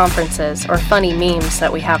groups and conferences, or funny memes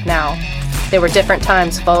that we have now. They were different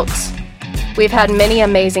times, folks. We've had many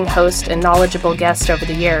amazing hosts and knowledgeable guests over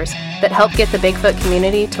the years that helped get the Bigfoot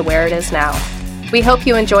community to where it is now. We hope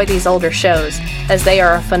you enjoy these older shows, as they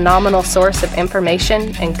are a phenomenal source of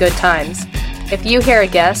information and good times. If you hear a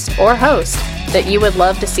guest or host that you would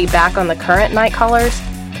love to see back on the current Night Callers,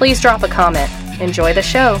 please drop a comment. Enjoy the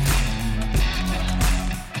show.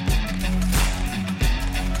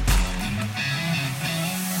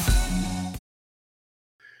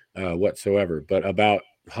 Whatsoever, but about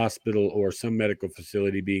hospital or some medical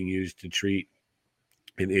facility being used to treat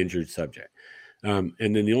an injured subject. And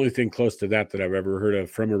then the only thing close to that I've ever heard of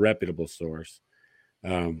from a reputable source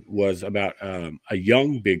was about a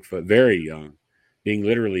young Bigfoot, very young, being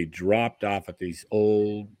literally dropped off at these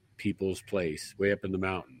old people's place way up in the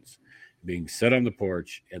mountains, being set on the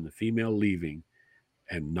porch, and the female leaving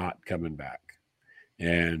and not coming back.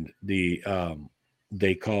 And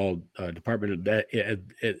they called Department of that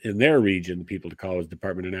in their region, the people to call was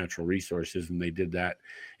Department of Natural Resources, and they did that,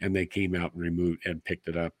 and they came out and removed and picked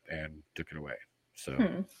it up and took it away.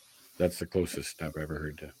 So that's the closest I've ever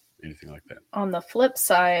heard to anything like that. On the flip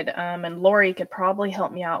side, and Lori could probably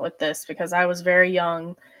help me out with this because I was very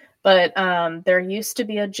young, but there used to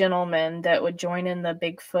be a gentleman that would join in the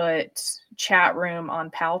Bigfoot chat room on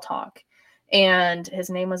Pal Talk, and his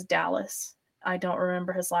name was Dallas. I don't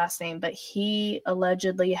remember his last name, but he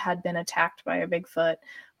allegedly had been attacked by a Bigfoot.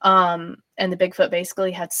 And the Bigfoot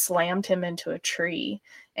basically had slammed him into a tree,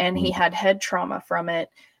 and he had head trauma from it.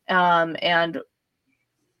 And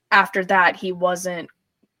after that, he wasn't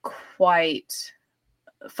quite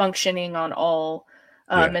functioning on all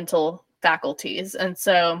mental faculties. And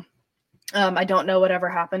so I don't know whatever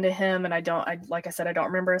happened to him. And like I said, I don't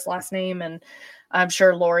remember his last name, and I'm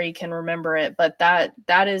sure Lori can remember it, but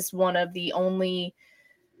that is one of the only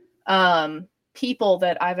people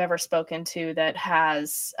that I've ever spoken to that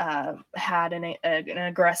has had an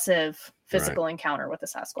aggressive physical encounter with a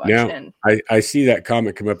Sasquatch. Now, and I see that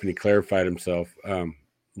comment come up, and he clarified himself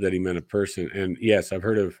that he meant a person. And yes, I've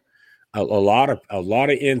heard of a lot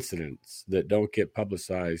of incidents that don't get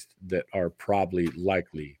publicized that are probably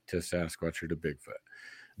likely to Sasquatch or to Bigfoot.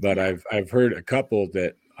 But I've heard a couple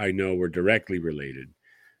that I know were directly related.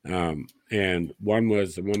 And one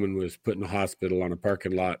was a woman was put in the hospital on a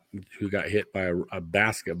parking lot who got hit by a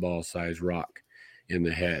basketball-sized rock in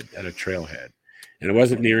the head at a trailhead. And it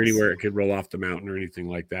wasn't near anywhere it could roll off the mountain or anything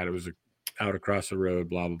like that. It was out across the road,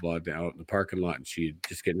 blah, blah, blah, down in the parking lot. And she had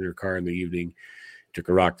just get in her car in the evening, took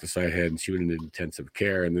a rock to the side of the head, and she went into intensive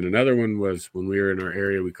care. And then another one was when we were in our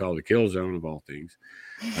area we call the kill zone, of all things.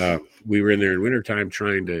 We were in there in wintertime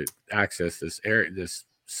trying to access this area, this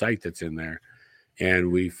site that's in there.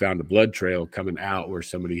 And we found a blood trail coming out where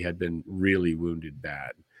somebody had been really wounded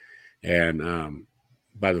bad. And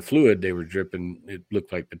by the fluid they were dripping, it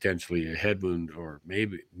looked like potentially a head wound or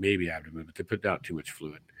maybe abdomen, but they put out too much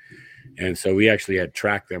fluid. And so we actually had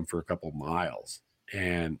tracked them for a couple miles.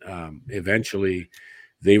 And eventually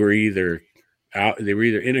they were either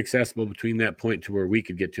inaccessible between that point to where we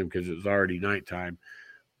could get to them because it was already nighttime,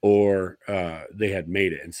 or they had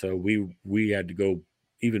made it. And so we had to go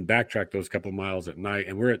even backtrack those couple miles at night.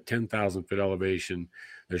 And we're at 10,000 foot elevation.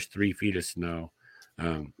 There's 3 feet of snow.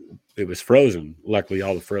 It was frozen. Luckily,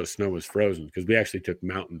 all the snow was frozen because we actually took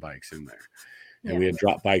mountain bikes in there, and we had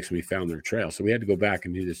dropped bikes and we found their trail. So we had to go back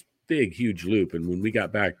and do this big, huge loop. And when we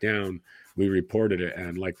got back down, we reported it,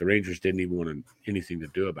 and like the Rangers didn't even want anything to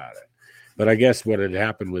do about it. But I guess what had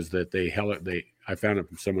happened was that I found it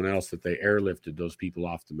from someone else that they airlifted those people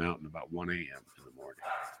off the mountain about 1 a.m. in the morning.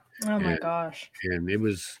 Oh my gosh. And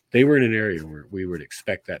they were in an area where we would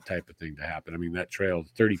expect that type of thing to happen. I mean, that trail,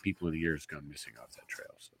 30 people in a year has gone missing off that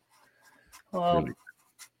trail. So, well, really,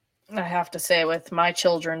 I have to say, with my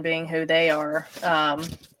children being who they are,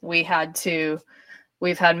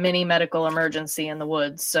 we've had many medical emergency in the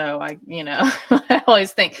woods. So I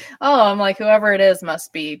always think, I'm like, whoever it is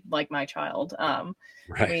must be like my child.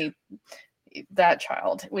 Right.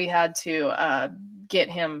 We had to get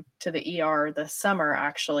him to the ER this summer,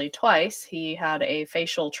 actually twice. He had a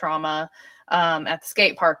facial trauma at the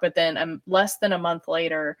skate park, but then less than a month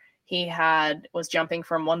later, he was jumping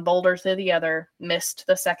from one boulder to the other, missed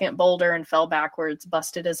the second boulder and fell backwards,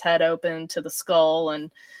 busted his head open to the skull. And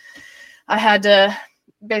I had to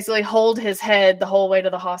basically hold his head the whole way to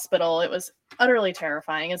the hospital. It was utterly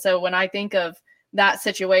terrifying. And so when I think of that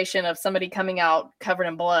situation of somebody coming out covered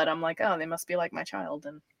in blood, I'm like, oh, they must be like my child.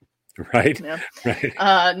 And right.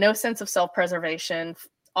 Right. No sense of self-preservation,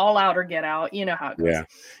 all out or get out. You know how it goes.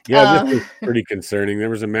 Yeah. This was pretty concerning. There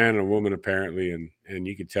was a man and a woman apparently, and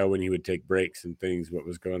you could tell when he would take breaks and things what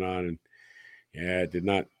was going on. And it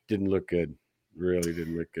didn't look good. Really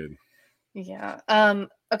didn't look good. Yeah.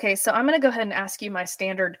 Okay, so I'm going to go ahead and ask you my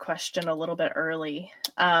standard question a little bit early,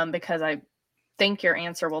 because I think your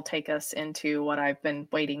answer will take us into what I've been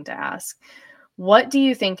waiting to ask. What do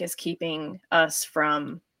you think is keeping us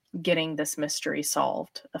from getting this mystery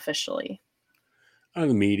solved officially? The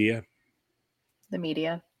media. The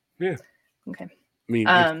media? Yeah. Okay. I mean,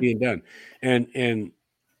 it's being done. And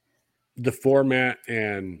the format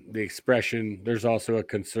and the expression, there's also a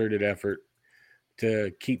concerted effort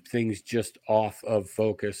to keep things just off of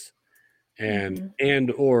focus and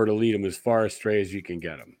or to lead them as far astray as you can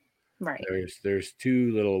get them. Right. There's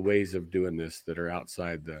two little ways of doing this that are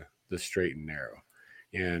outside the straight and narrow.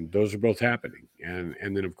 And those are both happening. And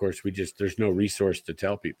then of course there's no resource to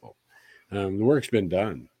tell people. The work's been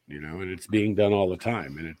done, and it's being done all the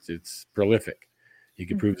time, and it's prolific. You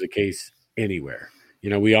can prove the case anywhere.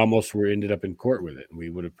 We almost ended up in court with it, and we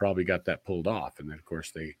would have probably got that pulled off. And then of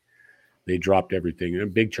course they dropped everything,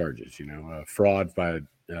 and big charges, fraud by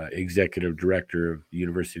executive director of the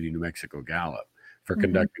University of New Mexico Gallup for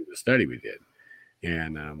conducting the study we did.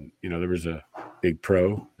 And, there was a big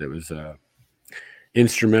pro that was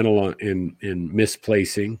instrumental in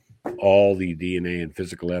misplacing all the DNA and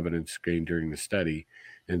physical evidence gained during the study.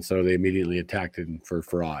 And so they immediately attacked him for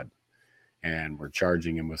fraud, and were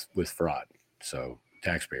charging him with fraud. So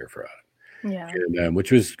taxpayer fraud. Yeah. And,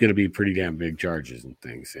 which was going to be pretty damn big charges and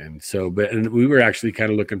things. And so, and we were actually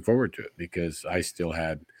kind of looking forward to it because I still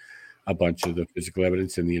had a bunch of the physical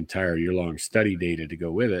evidence and the entire year-long study data to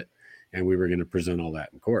go with it. And we were going to present all that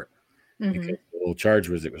in court. Because the whole charge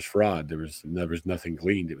was it was fraud. There was nothing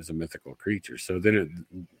gleaned. It was a mythical creature. So then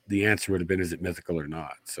the answer would have been, is it mythical or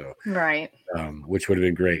not? So right. Which would have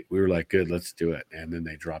been great. We were like, good, let's do it. And then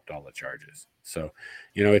they dropped all the charges. So,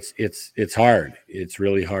 it's hard. It's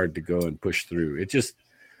really hard to go and push through.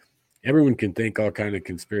 Everyone can think all kind of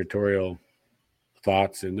conspiratorial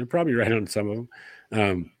thoughts, and they're probably right on some of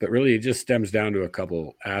them. But really, it just stems down to a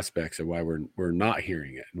couple aspects of why we're not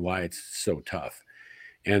hearing it and why it's so tough.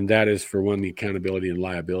 And that is, for one, the accountability and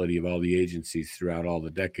liability of all the agencies throughout all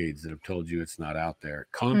the decades that have told you it's not out there,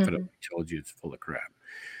 confidently told you it's full of crap.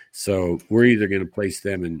 So we're either going to place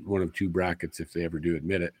them in one of two brackets if they ever do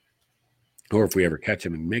admit it, or if we ever catch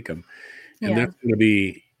them and make them. And that's going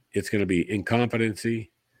to be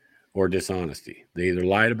incompetency or dishonesty. They either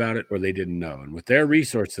lied about it or they didn't know. And with their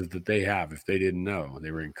resources that they have, if they didn't know,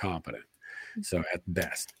 they were incompetent. So at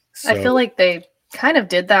best. I feel like they kind of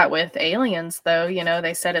did that with aliens, though.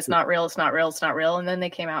 They said it's not real, it's not real, it's not real. And then they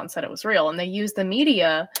came out and said it was real. And they used the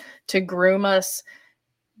media to groom us,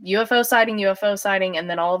 UFO sighting. And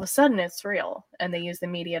then all of a sudden it's real. And they used the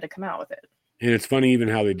media to come out with it. And it's funny even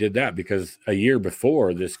how they did that, because a year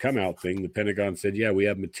before this come out thing, the Pentagon said, yeah, we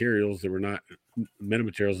have metamaterials that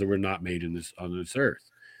were not made on this earth.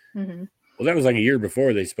 Mm-hmm. Well, that was like a year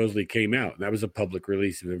before they supposedly came out, and that was a public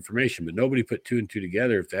release of information, but nobody put two and two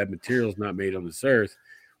together. If they had materials not made on this earth,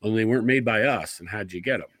 well, they weren't made by us, and how'd you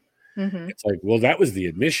get them? It's like, well, that was the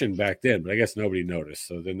admission back then, but I guess nobody noticed.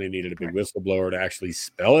 So then they needed a big whistleblower to actually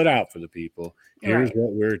spell it out for the people. Here's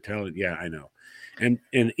what we're telling. Yeah, I know. And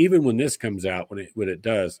even when this comes out, when it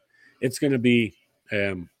does, it's going to be,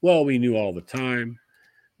 well, we knew all the time.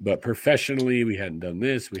 but professionally, we hadn't done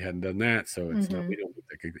this, we hadn't done that. So it's Mm-hmm. not, we don't,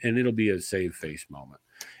 and it'll be a save face moment.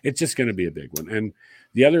 It's just going to be a big one. And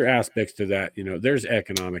the other aspects to that, there's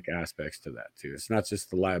economic aspects to that too. It's not just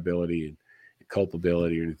the liability and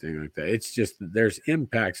culpability or anything like that. It's just there's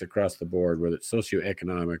impacts across the board, whether it's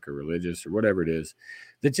socioeconomic or religious or whatever it is,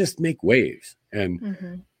 that just make waves.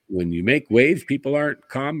 And when you make waves, people aren't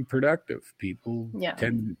calm and productive. People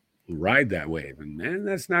tend to ride that wave, and man,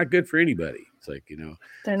 that's not good for anybody. It's like,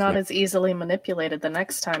 they're not as easily manipulated the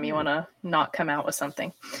next time you want to not come out with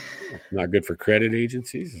something. It's not good for credit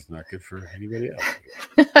agencies. It's not good for anybody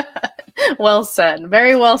else. Well said.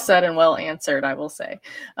 Very well said and well answered, I will say.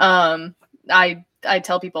 I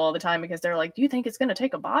tell people all the time, because they're like, do you think it's going to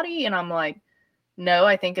take a body? And I'm like, no,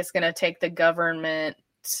 I think it's going to take the government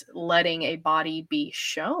letting a body be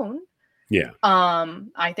shown. Yeah.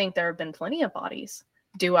 I think there have been plenty of bodies.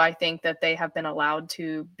 Do I think that they have been allowed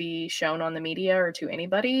to be shown on the media or to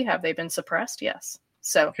anybody? Have they been suppressed? Yes.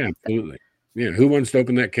 So yeah, absolutely. Yeah. Who wants to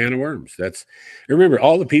open that can of worms? Remember,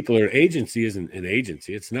 all the people, or agency isn't an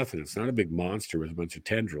agency. It's nothing. It's not a big monster with a bunch of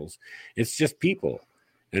tendrils. It's just people.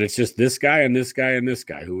 And it's just this guy and this guy and this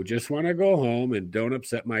guy who just want to go home and don't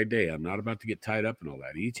upset my day. I'm not about to get tied up in all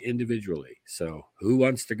that, each individually. So who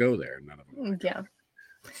wants to go there? None of them. Yeah.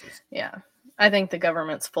 Yeah. I think the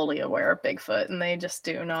government's fully aware of Bigfoot, and they just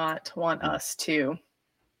do not want us to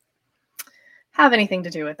have anything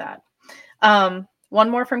to do with that. One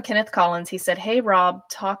more from Kenneth Collins. He said, "Hey Rob,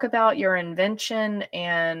 talk about your invention,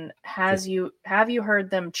 and have you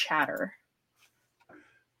heard them chatter?"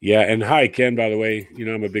 Yeah, and hi Ken, by the way.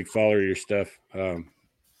 I'm a big follower of your stuff.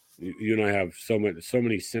 You and I have so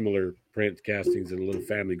many similar print castings and a little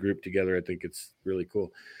family group together. I think it's really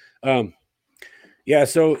cool. Yeah,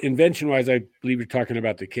 so invention-wise, I believe you're talking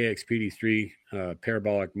about the KXPD3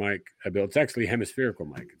 parabolic mic I built. It's actually a hemispherical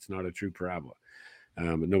mic. It's not a true parabola.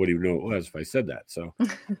 But nobody would know it was if I said that. So,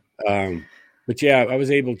 but yeah, I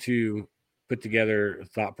was able to put together a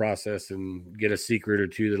thought process and get a secret or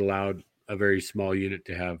two that allowed a very small unit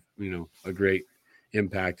to have, a great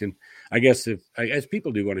impact. And I guess as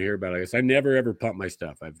people do want to hear about it, I guess I never ever pump my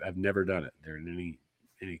stuff. I've never done it during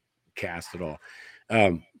any cast at all.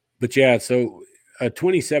 But yeah, so a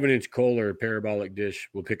 27-inch Kohler parabolic dish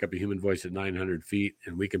will pick up a human voice at 900 feet,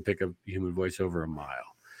 and we can pick up a human voice over a mile.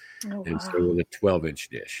 Oh, and wow. So with a 12-inch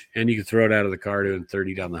dish, and you can throw it out of the car doing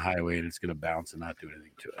 30 down the highway, and it's going to bounce and not do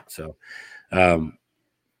anything to it. So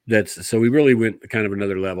so we really went kind of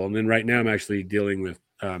another level. And then right now I'm actually dealing with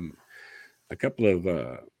a couple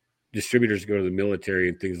of distributors go to the military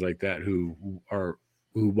and things like that who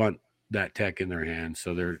want that tech in their hands.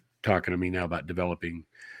 So they're talking to me now about developing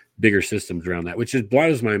bigger systems around that, which just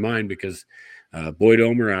blows my mind, because Boyd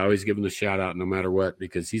Omer, I always give him the shout out no matter what,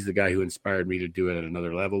 because he's the guy who inspired me to do it at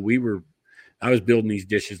another level. I was building these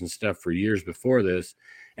dishes and stuff for years before this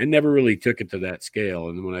and never really took it to that scale.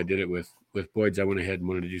 And when I did it with Boyd's, I went ahead and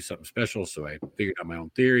wanted to do something special. So I figured out my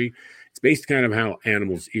own theory. It's based kind of how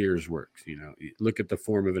animals' ears works. You look at the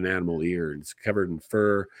form of an animal ear, and it's covered in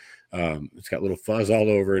fur. It's got little fuzz all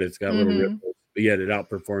over it. It's got little ripples, but yet it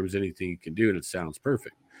outperforms anything you can do, and it sounds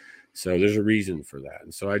perfect. So there's a reason for that.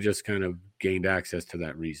 And so I just kind of gained access to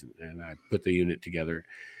that reason, and I put the unit together.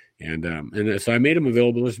 And so I made them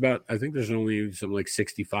available. I think there's only something like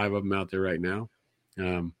 65 of them out there right now.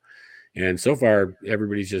 And so far,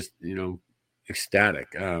 everybody's just, ecstatic.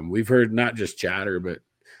 We've heard not just chatter, but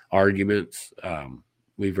arguments.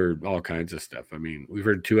 We've heard all kinds of stuff. I mean, we've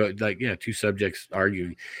heard two subjects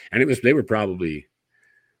arguing, and they were probably,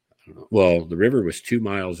 the river was 2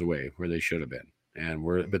 miles away where they should have been.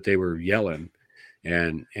 But they were yelling,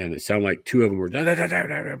 and it sounded like two of them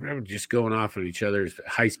were just going off at each other's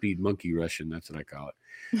high-speed monkey rushing. That's what I call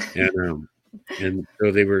it. And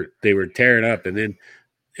so they were tearing up, and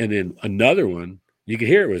then another one, you could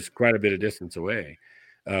hear it was quite a bit of distance away,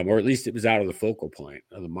 or at least it was out of the focal point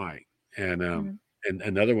of the mic. And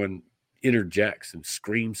another one interjects and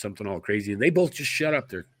screams something all crazy, and they both just shut up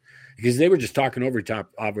there because they were just talking over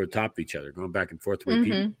top of each other, going back and forth the way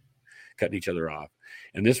people cutting each other off.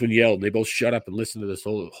 And this one yelled, and they both shut up and listened to this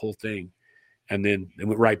whole thing. And then they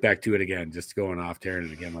went right back to it again, just going off, tearing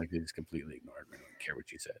it again, like they just completely ignored me. I don't care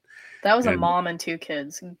what you said. That was a mom and 2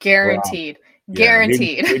 kids. Guaranteed. Wow.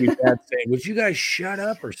 Guaranteed. Maybe dad saying, would you guys shut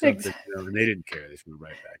up or something? And they didn't care. They just went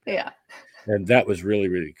right back. Yeah. And that was really,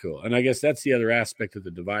 really cool. And I guess that's the other aspect of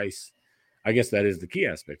the device. I guess that is the key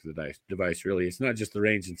aspect of the device, really. It's not just the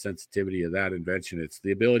range and sensitivity of that invention. It's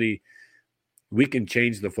the ability, we can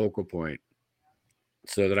change the focal point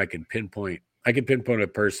so that I can pinpoint a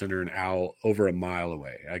person or an owl over a mile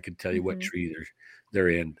away. I can tell you what tree they're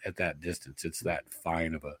in at that distance. It's that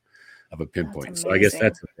fine of of a pinpoint. So I guess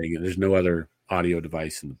that's the thing. There's no other audio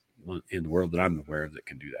device in the world that I'm aware of that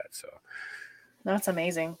can do that. So that's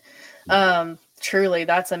amazing. Truly,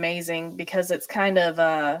 that's amazing, because it's kind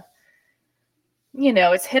of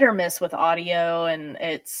it's hit or miss with audio, and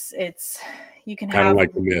it's you can have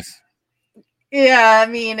like the miss. Yeah, I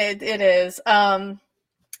mean it is.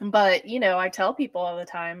 But I tell people all the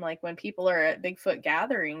time, like when people are at Bigfoot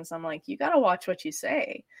gatherings, I'm like, you got to watch what you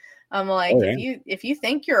say. I'm like, if you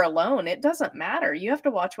think you're alone, it doesn't matter. You have to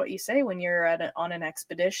watch what you say when you're on an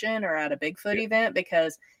expedition or at a Bigfoot event,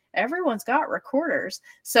 because everyone's got recorders.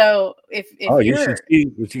 So if you should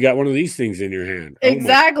see if you got one of these things in your hand.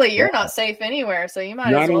 Exactly, you're not safe anywhere, so you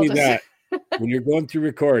might as well just. Not only that, when you're going through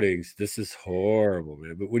recordings, this is horrible,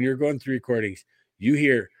 man. But when you're going through recordings, you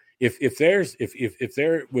hear if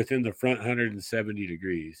they're within the front 170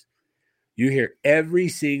 degrees, you hear every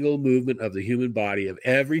single movement of the human body of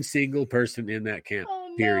every single person in that camp.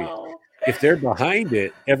 Period. No. If they're behind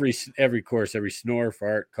it, every snore,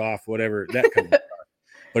 fart, cough, whatever, that kind of stuff.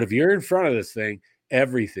 But if you're in front of this thing,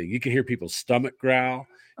 everything, you can hear people's stomach growl.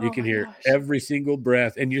 You can hear every single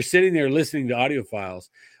breath, and you're sitting there listening to audio files,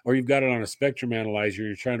 or you've got it on a spectrum analyzer.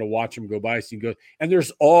 You're trying to watch them go by, so you can go, and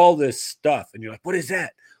there's all this stuff, and you're like, "What is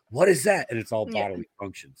that? What is that?" And it's all bodily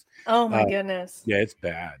functions. Oh my goodness! Yeah, it's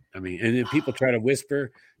bad. I mean, and then people try to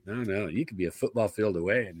whisper. No, you could be a football field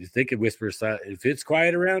away, and they could whisper. If it's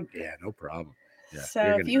quiet around, yeah, no problem. Yeah,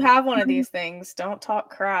 so if you have one of these things, don't talk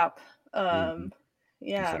crap.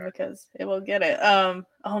 Yeah, because it will get it.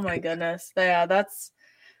 Oh my goodness. Yeah, that's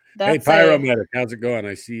hey, Pyromedic, how's it going?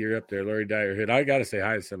 I see you're up there, Lori Dyer. I got to say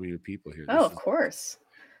hi to some of your people here. Of course.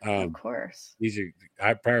 Of course.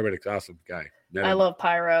 Pyromedic's awesome guy. I love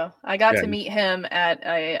Pyro. I got to meet him at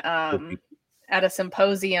a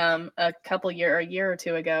symposium a year or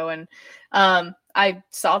two ago, and I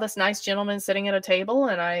saw this nice gentleman sitting at a table,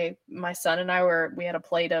 and my son and we had a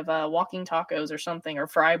plate of walking tacos or something, or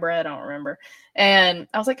fry bread, I don't remember. And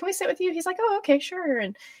I was like, "Can we sit with you?" He's like, "Oh, okay, sure."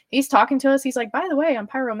 And he's talking to us. He's like, "By the way, I'm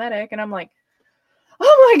Pyromedic," and I'm like,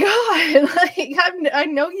 "Oh my God, like I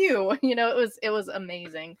know you." It was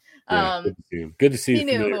amazing. Yeah, good to see he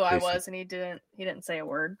knew who I was, and he didn't say a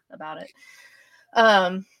word about it.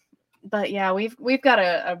 But yeah, we've got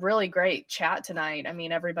a really great chat tonight. I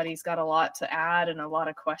mean, everybody's got a lot to add and a lot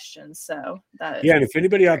of questions. So and if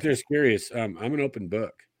anybody out there is curious, I'm an open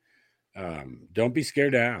book. Don't be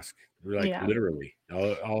scared to ask. Literally,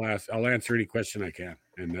 I'll answer any question I can,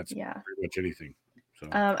 and that's pretty much anything. So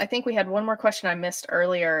I think we had one more question I missed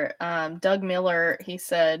earlier. Doug Miller, he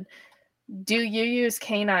said, "Do you use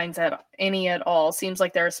canines at all? Seems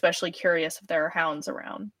like they're especially curious if there are hounds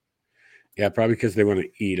around." Yeah, probably because they want to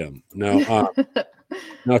eat them. No,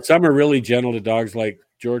 some are really gentle to dogs, like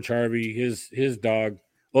George Harvey. His dog,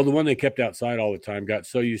 well, the one they kept outside all the time, got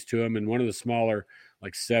so used to him. And one of the smaller,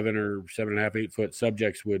 like 7 or 7.5, 8 foot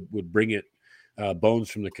subjects would bring it bones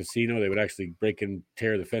from the casino. They would actually break and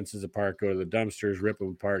tear the fences apart, go to the dumpsters, rip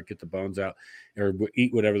them apart, get the bones out, or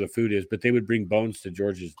eat whatever the food is. But they would bring bones to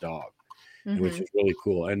George's dog, which was really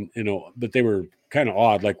cool. And but they were kind of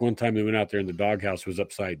odd. Like one time we went out there and the doghouse was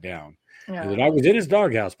upside down. Yeah. And the dog was in his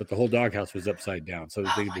doghouse, but the whole doghouse was upside down, so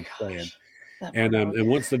they could be playing. And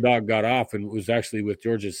once the dog got off and was actually with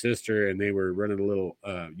George's sister, and they were running a little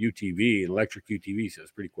UTV, an electric UTV, so it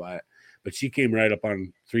was pretty quiet. But she came right up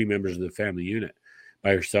on 3 members of the family unit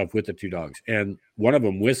by herself with the 2 dogs. And one of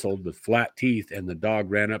them whistled with flat teeth, and the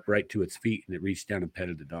dog ran up right to its feet, and it reached down and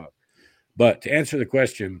petted the dog. But to answer the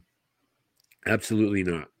question, absolutely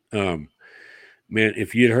not. Man,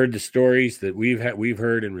 if you'd heard the stories that we've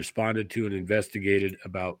heard and responded to and investigated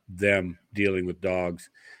about them dealing with dogs,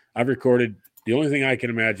 I've recorded. The only thing I can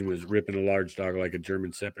imagine was ripping a large dog like a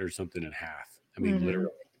German Shepherd or something in half. I mean, literally,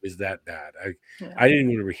 it was that bad. I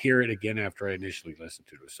didn't want to hear it again after I initially listened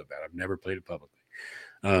to it. It was so bad. I've never played it publicly.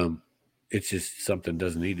 It's just something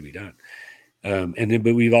doesn't need to be done.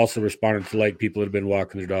 But we've also responded to like people that have been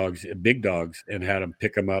walking their dogs, big dogs, and had them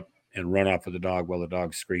pick them up and run off with the dog while the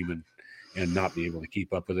dog's screaming and not be able to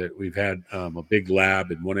keep up with it. We've had a big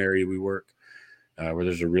lab in one area we work where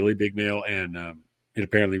there's a really big male, and it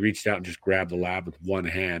apparently reached out and just grabbed the lab with one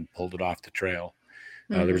hand, pulled it off the trail.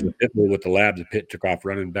 There was a pit bull with the lab. The pit took off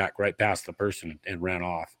running back right past the person and ran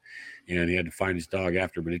off. And he had to find his dog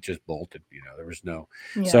after, but it just bolted. There was no.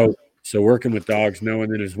 Yeah. So working with dogs, knowing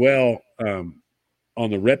that as well, on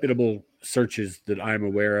the reputable searches that I'm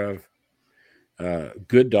aware of,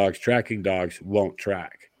 good dogs, tracking dogs won't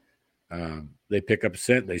track. They pick up a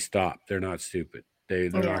scent, they stop. They're not stupid. They're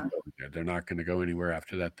not going They're not going to go anywhere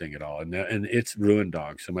after that thing at all. And it's ruined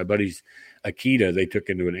dogs. So my buddy's Akita, they took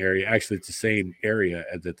into an area. Actually, it's the same area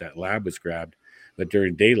that lab was grabbed. But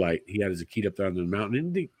during daylight, he had his Akita up there on the mountain.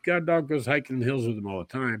 And the dog goes hiking in the hills with him all the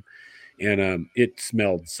time. And it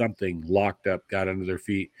smelled something locked up, got under their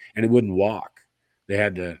feet, and it wouldn't walk. They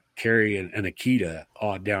had to carry an Akita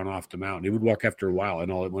down off the mountain. It would walk after a while,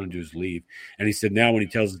 and all it wanted to do is leave. And he said now when he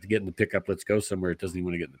tells it to get in the pickup, let's go somewhere, it doesn't even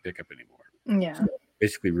want to get in the pickup anymore. Yeah. So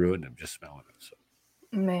basically ruined him just smelling it. So.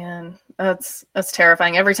 Man, that's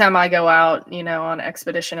terrifying. Every time I go out, on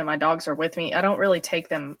expedition and my dogs are with me, I don't really take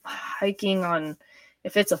them hiking on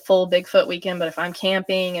if it's a full Bigfoot weekend, but if I'm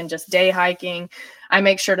camping and just day hiking, I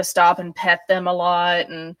make sure to stop and pet them a lot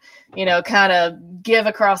and, kind of give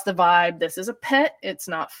across the vibe. This is a pet. It's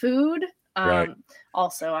not food. Right.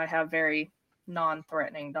 Also, I have very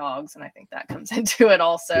non-threatening dogs, and I think that comes into it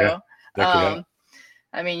also. Yeah,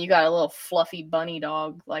 I mean, you got a little fluffy bunny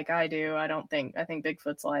dog like I do. I think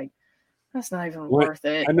Bigfoot's like, that's not even worth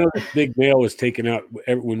it. I know this big male was taken out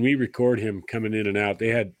when we record him coming in and out.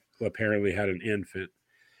 They apparently had an infant,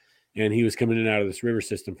 and he was coming in and out of this river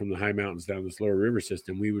system from the high mountains down this lower river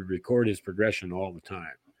system. We would record his progression all the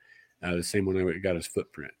time. The same when I got his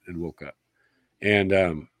footprint and woke up.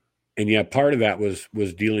 And yeah, part of that was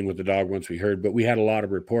dealing with the dog once we heard, but we had a lot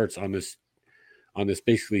of reports on this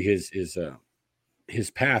basically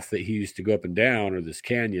his path that he used to go up and down, or this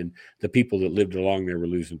canyon. The people that lived along there were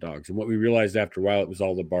losing dogs. And what we realized after a while, it was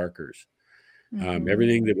all the barkers.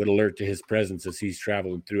 Everything that would alert to his presence as he's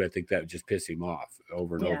traveling through, I think that would just piss him off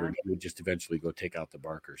over and over. And he would just eventually go take out the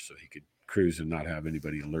barkers so he could cruise and not have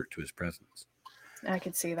anybody alert to his presence. I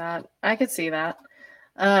could see that.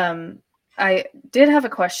 I did have a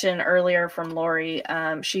question earlier from Lori.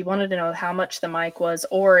 She wanted to know how much the mic was,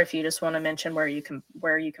 or if you just want to mention where you can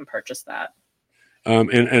purchase that.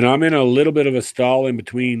 And I'm in a little bit of a stall in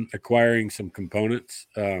between acquiring some components.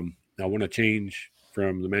 I want to change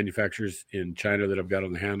from the manufacturers in China that I've got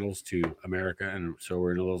on the handles to America, and so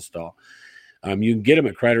we're in a little stall. You can get them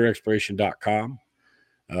at KryderExploration.com.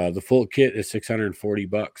 The full kit is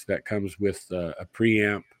 $640. That comes with a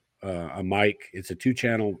preamp, a mic. It's a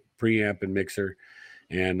 2-channel preamp and mixer,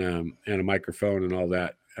 and a microphone and all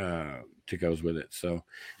that goes with it. So,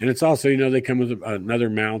 and it's also, they come with another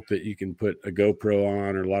mount that you can put a GoPro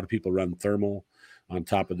on, or a lot of people run thermal on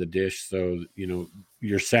top of the dish. So,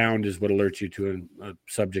 your sound is what alerts you to a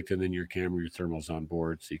subject, and then your camera, your thermal's on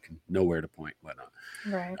board, so you can know where to point and whatnot.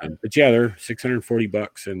 Right. But yeah, they're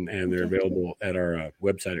 $640 and they're available at our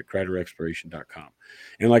website at KryderExploration.com.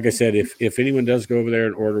 And like I said, if anyone does go over there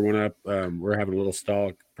and order one up, we're having a little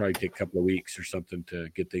stall. Probably take a couple of weeks or something to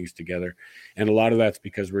get things together. And a lot of that's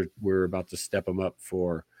because we're about to step them up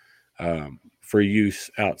for use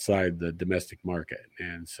outside the domestic market.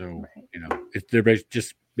 And so, they're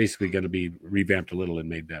just basically going to be revamped a little and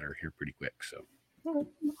made better here pretty quick. So.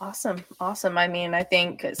 Awesome. I mean, I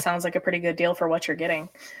think it sounds like a pretty good deal for what you're getting.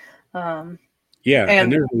 And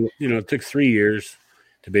there's, it took 3 years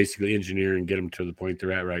to basically engineer and get them to the point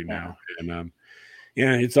they're at right now. And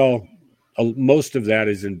it's all, most of that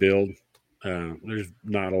is in build. There's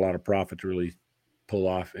not a lot of profit to really pull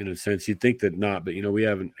off in a sense. You'd think that not, but we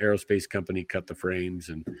have an aerospace company cut the frames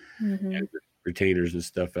and retainers and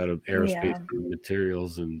stuff out of aerospace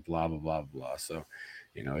materials and blah, blah, blah, blah. So,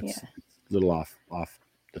 it's a little off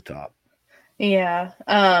the top. Yeah.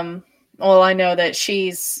 Well, I know that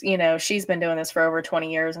she's been doing this for over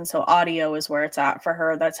 20 years. And so audio is where it's at for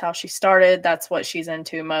her. That's how she started. That's what she's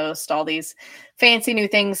into most. All these fancy new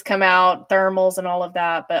things come out, thermals and all of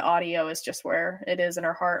that. But audio is just where it is in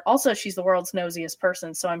her heart. Also, she's the world's nosiest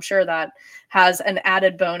person. So I'm sure that has an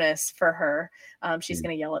added bonus for her. She's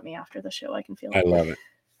going to yell at me after the show. I can feel it. I love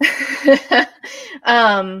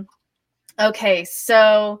it. Okay.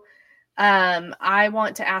 So I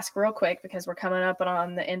want to ask real quick, because we're coming up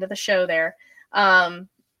on the end of the show there. I'm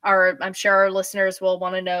sure our listeners will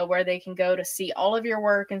want to know where they can go to see all of your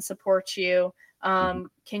work and support you.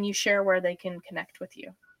 Can you share where they can connect with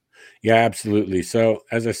you? Yeah, absolutely. So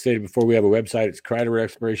as I stated before, we have a website. It's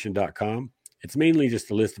KryderExploration.com. It's mainly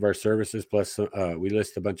just a list of our services. Plus we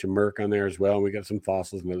list a bunch of Merc on there as well. And we got some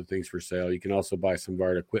fossils and other things for sale. You can also buy some of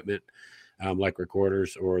our equipment, like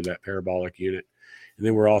recorders or that parabolic unit. And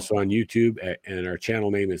then we're also on YouTube, and our channel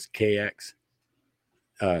name is KX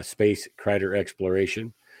space Kryder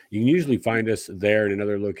Exploration. You can usually find us there and in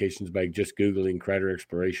other locations by just Googling Kryder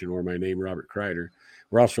Exploration or my name, Robert Kryder.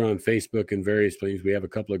 We're also on Facebook and various things. We have a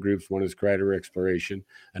couple of groups. One is Kryder Exploration.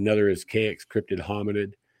 Another is KX Cryptid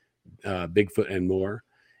Hominid, Bigfoot and more.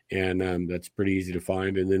 And that's pretty easy to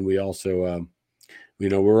find. And then we also,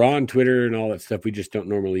 we're on Twitter and all that stuff. We just don't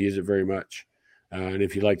normally use it very much. And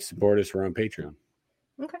if you'd like to support us, we're on Patreon.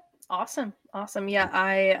 Okay. Awesome. Yeah,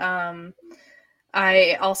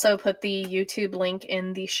 I also put the YouTube link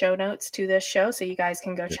in the show notes to this show, so you guys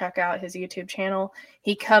can go check out his YouTube channel.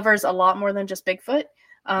 He covers a lot more than just Bigfoot.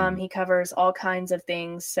 He covers all kinds of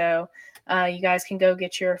things, so you guys can go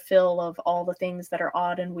get your fill of all the things that are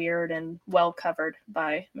odd and weird and well covered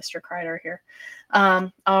by Mr. Kryder here.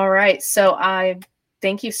 All right, so I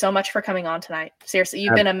thank you so much for coming on tonight. Seriously,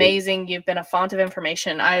 you've been amazing. You've been a font of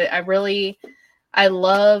information. I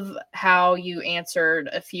love how you answered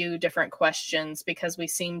a few different questions, because we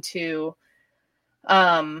seem to,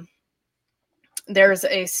 there's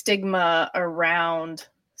a stigma around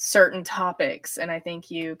certain topics, and I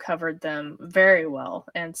think you covered them very well.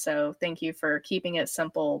 And so thank you for keeping it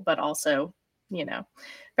simple, but also,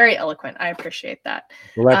 very eloquent. I appreciate that.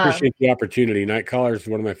 Well, I appreciate the opportunity. Night Callers is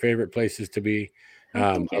one of my favorite places to be.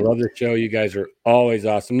 I love the show. You guys are always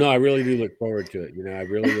awesome. No, I really do look forward to it. I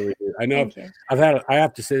really, really do. I know I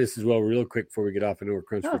have to say this as well real quick before we get off. I know we're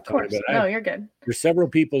crunched for time. But you're good. There's several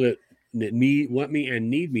people that want me and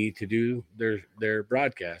need me to do their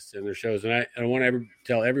broadcasts and their shows. And I want to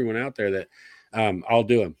tell everyone out there that I'll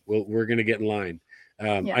do them. We're going to get in line.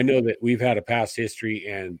 I know that we've had a past history,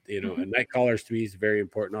 and and Night Callers to me is a very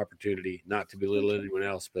important opportunity, not to belittle anyone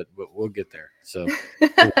else, but we'll get there. So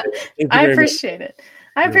I appreciate it.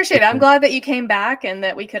 I'm glad that you came back and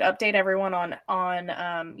that we could update everyone on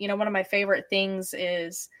one of my favorite things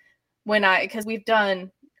is because we've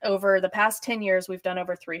done over the past 10 years, we've done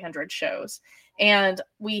over 300 shows, and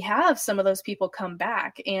we have some of those people come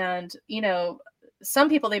back, and some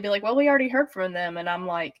people, they'd be like, well, we already heard from them. And I'm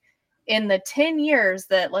like, in the 10 years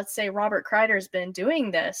that, let's say, Robert Kryder's been doing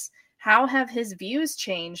this, how have his views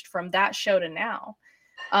changed from that show to now?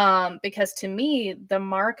 Because to me, the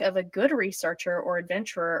mark of a good researcher or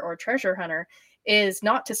adventurer or treasure hunter is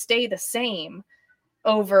not to stay the same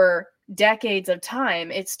over decades of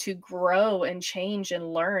time. It's to grow and change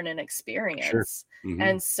and learn and experience. Sure. Mm-hmm.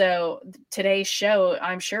 And so today's show,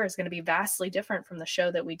 I'm sure, is going to be vastly different from the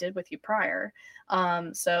show that we did with you prior.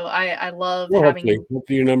 So I love having you.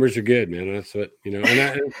 Hopefully your numbers are good, man. That's what,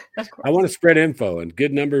 and I want to spread info, and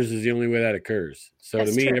good numbers is the only way that occurs. So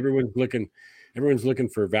that's to me, true. Everyone's looking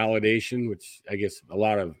for validation, which I guess a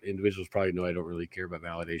lot of individuals probably know I don't really care about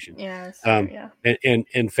validation. Yeah.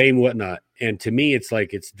 And fame, whatnot. And to me, it's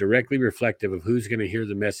like, it's directly reflective of who's going to hear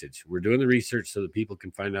the message. We're doing the research so that people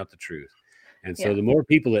can find out the truth. And so the more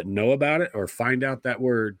people that know about it or find out that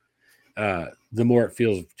word, the more it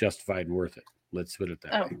feels justified and worth it. Let's put it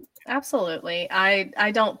that way. Absolutely.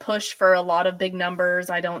 I don't push for a lot of big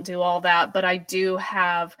numbers. I don't do all that, but I do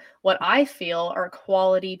have what I feel are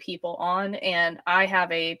quality people on, and I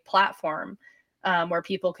have a platform where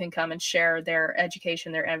people can come and share their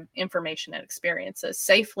education, their information and experiences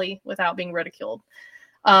safely without being ridiculed.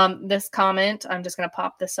 This comment, I'm just going to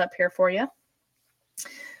pop this up here for you.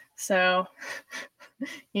 So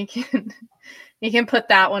you can put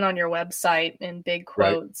that one on your website in big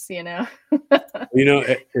quotes, right.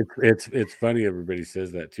 It's funny. Everybody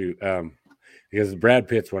says that too. Because Brad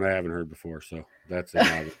Pitt's one I haven't heard before. So that's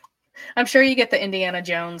another. I'm sure you get the Indiana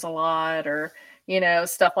Jones a lot, or,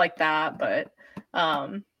 stuff like that. But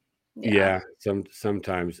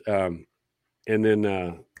sometimes. And then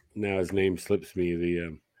now his name slips me,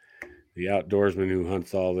 the outdoorsman who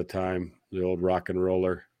hunts all the time, the old rock and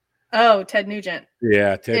roller. Oh, Ted Nugent.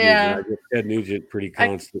 Yeah, Ted Nugent. I get Ted Nugent pretty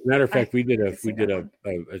constant. Matter of fact, we did a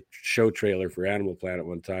show trailer for Animal Planet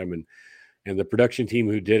one time, and the production team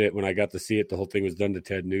who did it, when I got to see it, the whole thing was done to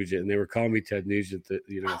Ted Nugent, and they were calling me Ted Nugent,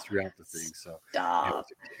 throughout the thing. So, stop.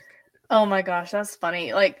 Oh my gosh, that's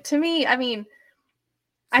funny. Like, to me, I mean,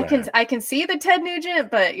 I can see the Ted Nugent,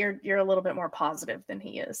 but you're a little bit more positive than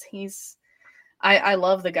he is. I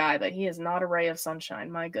love the guy, but he is not a ray of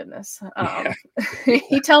sunshine. My goodness.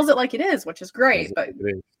 He tells it like it is, which is great, but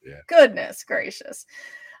goodness gracious.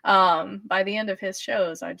 By the end of his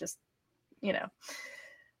shows, I just,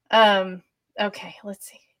 okay, let's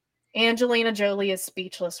see. Angelina Jolie is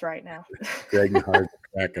speechless right now. Greg Hard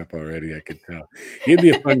back up already, I could tell. He'd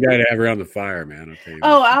be a fun guy to have around the fire, man. I'll tell you.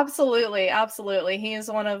 Oh, absolutely. Absolutely. He is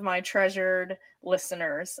one of my treasured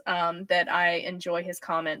listeners, that I enjoy his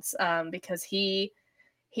comments, because he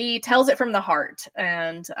tells it from the heart,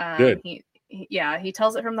 and he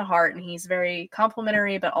tells it from the heart, and he's very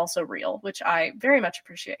complimentary, but also real, which I very much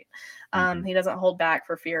appreciate. He doesn't hold back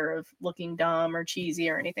for fear of looking dumb or cheesy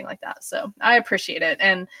or anything like that. So I appreciate it.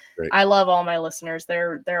 And great. I love all my listeners.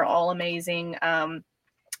 They're all amazing.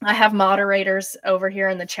 I have moderators over here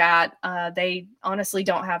in the chat. They honestly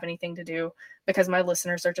don't have anything to do, because my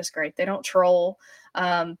listeners are just great. They don't troll.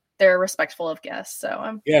 they're respectful of guests. So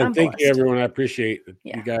I'm thank blessed. you, everyone. I appreciate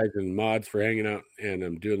you guys and mods for hanging out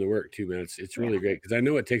and doing the work too, man. It's really great because I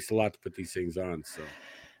know it takes a lot to put these things on. So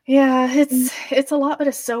yeah, it's a lot, but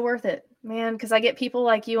it's so worth it, man, because I get people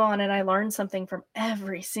like you on and I learn something from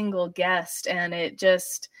every single guest. And it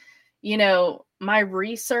just, my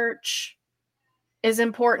research is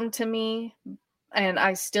important to me and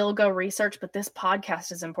I still go research, but this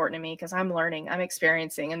podcast is important to me because I'm learning, I'm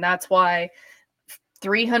experiencing. And that's why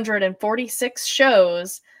 346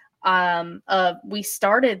 shows, we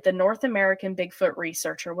started the North American Bigfoot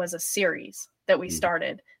Researcher was a series that we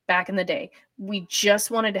started back in the day. We just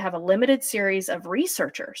wanted to have a limited series of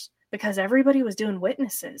researchers because everybody was doing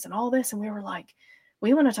witnesses and all this. And we were like,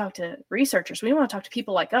 we want to talk to researchers. We want to talk to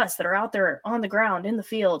people like us that are out there on the ground in the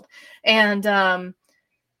field. And,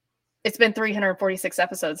 it's been 346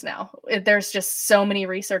 episodes now. There's just so many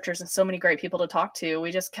researchers and so many great people to talk to.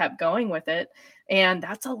 We just kept going with it. And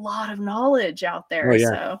that's a lot of knowledge out there. Oh, yeah.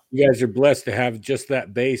 So you guys are blessed to have just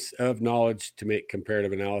that base of knowledge to make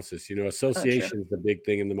comparative analysis. Association is the big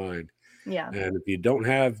thing in the mind. Yeah. And if you don't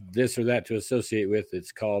have this or that to associate with,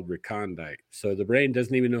 it's called recondite. So the brain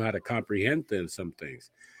doesn't even know how to comprehend some things.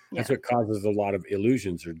 That's what causes a lot of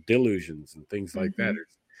illusions or delusions and things like that.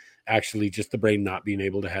 It's actually just the brain not being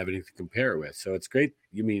able to have anything to compare with. So it's great.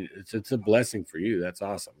 It's a blessing for you. That's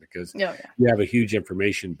awesome because you have a huge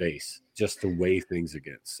information base just to weigh things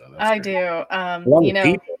against. So that's great. Do.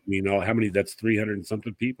 People, how many? That's 300 and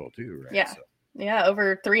something people too, right? Yeah. So. Yeah,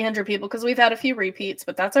 over 300 people because we've had a few repeats,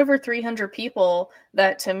 but that's over 300 people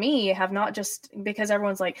that to me have not just because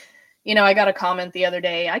everyone's like, I got a comment the other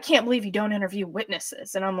day, I can't believe you don't interview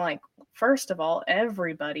witnesses. And I'm like, first of all,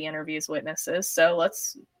 everybody interviews witnesses. So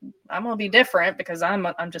I'm going to be different because I'm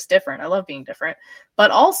just different. I love being different. But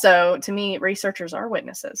also to me, researchers are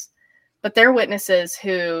witnesses, but they're witnesses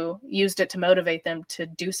who used it to motivate them to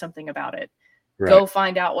do something about it. Right. Go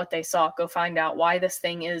find out what they saw, go find out why this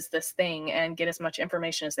thing is this thing and get as much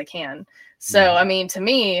information as they can. So, I mean, to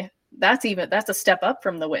me, that's a step up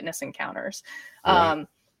from the witness encounters. Right.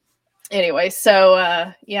 Anyway,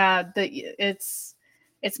 so it's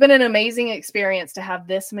been an amazing experience to have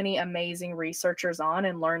this many amazing researchers on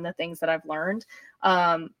and learn the things that I've learned.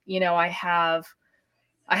 I have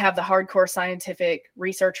the hardcore scientific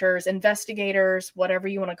researchers, investigators, whatever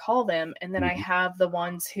you want to call them. And then I have the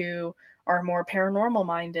ones who are more paranormal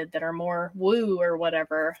minded, that are more woo or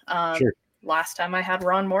whatever. Sure. Last time I had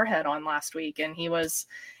Ron Moorhead on last week, and he was,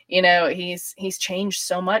 he's changed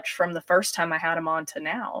so much from the first time I had him on to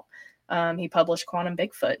now. He published Quantum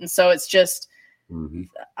Bigfoot. And so it's just,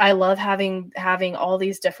 I love having all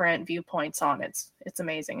these different viewpoints on it. It's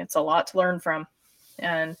amazing. It's a lot to learn from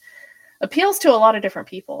and appeals to a lot of different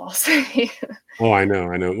people, I'll say. Oh, I know.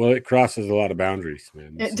 Well, it crosses a lot of boundaries,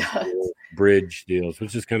 man. It does. Bridge deals,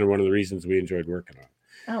 which is kind of one of the reasons we enjoyed working on.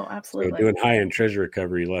 Oh, absolutely. So doing high-end treasure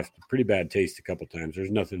recovery left a pretty bad taste a couple times.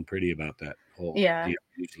 There's nothing pretty about that whole deal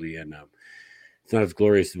usually, and it's not as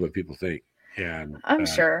glorious as what people think. And I'm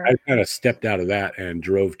sure I kind of stepped out of that and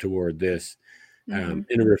drove toward this.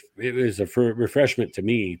 It was a refreshment to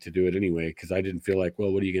me to do it anyway, because I didn't feel like,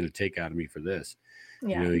 well, what are you going to take out of me for this?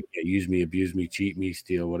 Yeah. You can't use me, abuse me, cheat me,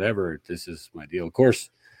 steal, whatever. This is my deal. Of course,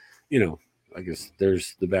 I guess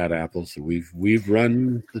there's the bad apples, and we've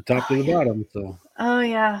run the top to the bottom. So. Oh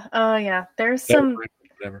yeah. There's some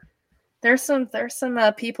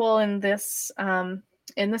people in this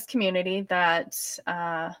community that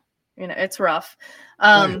it's rough.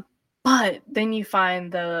 But then you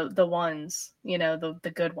find the ones,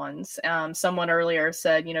 the good ones. Someone earlier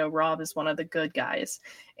said, Rob is one of the good guys,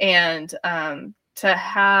 and to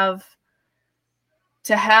have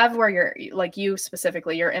where you're, like you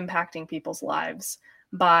specifically, you're impacting people's lives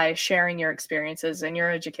by sharing your experiences and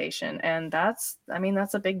your education. And that's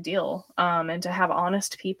a big deal. And to have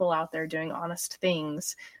honest people out there doing honest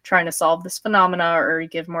things, trying to solve this phenomena or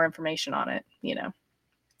give more information on it,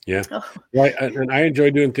 Yeah. Well, and I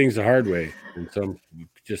enjoy doing things the hard way. And so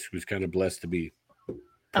just was kind of blessed to be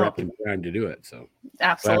prepped and trying to do it. So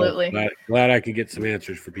absolutely. Glad I could get some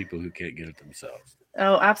answers for people who can't get it themselves.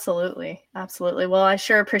 Oh, absolutely. Absolutely. Well, I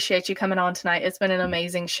sure appreciate you coming on tonight. It's been an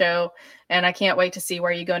amazing show, and I can't wait to see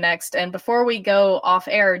where you go next. And before we go off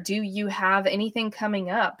air, do you have anything coming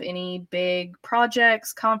up? Any big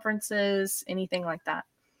projects, conferences, anything like that?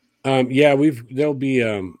 Yeah, there'll be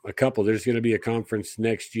a couple. There's going to be a conference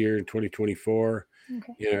next year in 2024.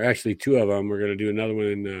 Okay. Actually 2 of them. We're going to do another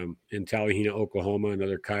one in Talihina, Oklahoma,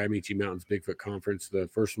 another Kiamichi Mountains Bigfoot conference. The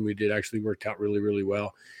first one we did actually worked out really, really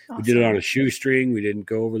well. Awesome. We did it on a shoestring. We didn't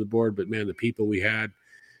go over the board, but man, the people we had,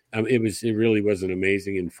 it really was an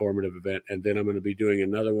amazing, informative event. And then I'm going to be doing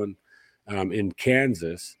another one in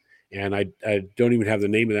Kansas. and I don't even have the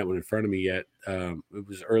name of that one in front of me yet. It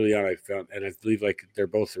was early on I found, and I believe like they're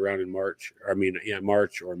both around in March.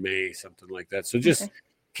 March or May, something like that. So just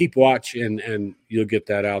keep watch, and you'll get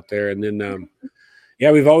that out there. And then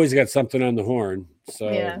we've always got something on the horn.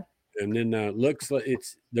 So and then looks like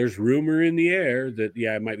there's rumor in the air that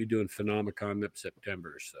I might be doing Phenomicon up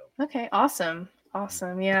September. So okay, awesome.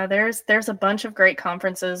 Yeah, there's a bunch of great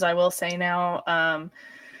conferences, I will say now.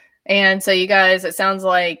 And so you guys, it sounds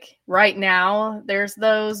like right now there's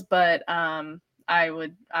those, but I've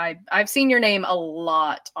seen your name a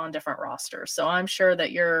lot on different rosters, so I'm sure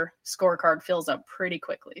that your scorecard fills up pretty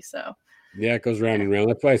quickly. So yeah, it goes round and round.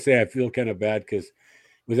 That's why I say I feel kind of bad, because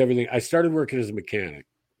with everything, I started working as a mechanic.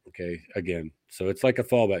 Okay, again, so it's like a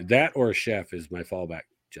fallback. That or a chef is my fallback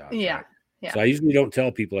job. Yeah. Right? Yeah. So I usually don't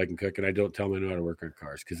tell people I can cook, and I don't tell them I know how to work on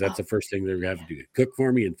cars, because that's the first thing they're going to have to do: cook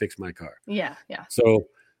for me and fix my car. Yeah. So,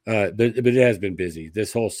 but it has been busy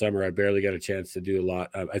this whole summer. I barely got a chance to do a lot.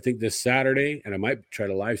 I think this Saturday, and I might try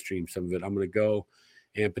to live stream some of it. I'm going to go,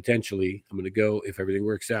 and potentially I'm going to go, if everything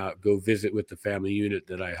works out, go visit with the family unit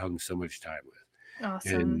that I hung so much time with.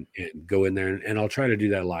 Awesome. And go in there, and I'll try to do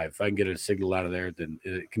that live. If I can get a signal out of there, then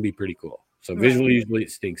it can be pretty cool. So visually, usually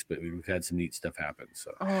it stinks, but we've had some neat stuff happen.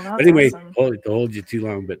 So, but anyway, awesome. hold you too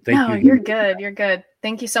long, but thank you. No, you're good. You're good.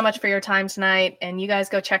 Thank you so much for your time tonight. And you guys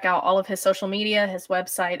go check out all of his social media, his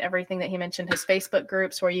website, everything that he mentioned, his Facebook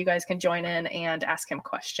groups where you guys can join in and ask him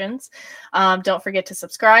questions. Don't forget to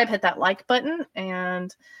subscribe, hit that like button,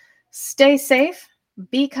 and stay safe,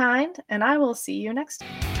 be kind, and I will see you next time.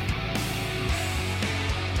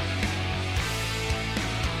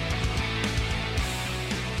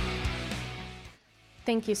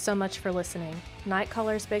 Thank you so much for listening. Night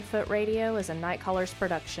Callers Bigfoot Radio is a Night Callers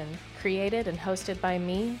production, created and hosted by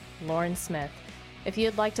me, Lauren Smith. If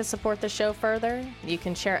you'd like to support the show further, you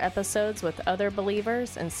can share episodes with other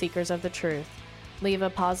believers and seekers of the truth. Leave a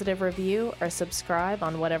positive review or subscribe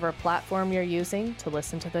on whatever platform you're using to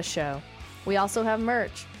listen to the show. We also have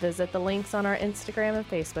merch. Visit the links on our Instagram and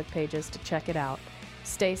Facebook pages to check it out.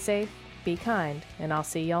 Stay safe, be kind, and I'll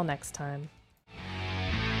see y'all next time.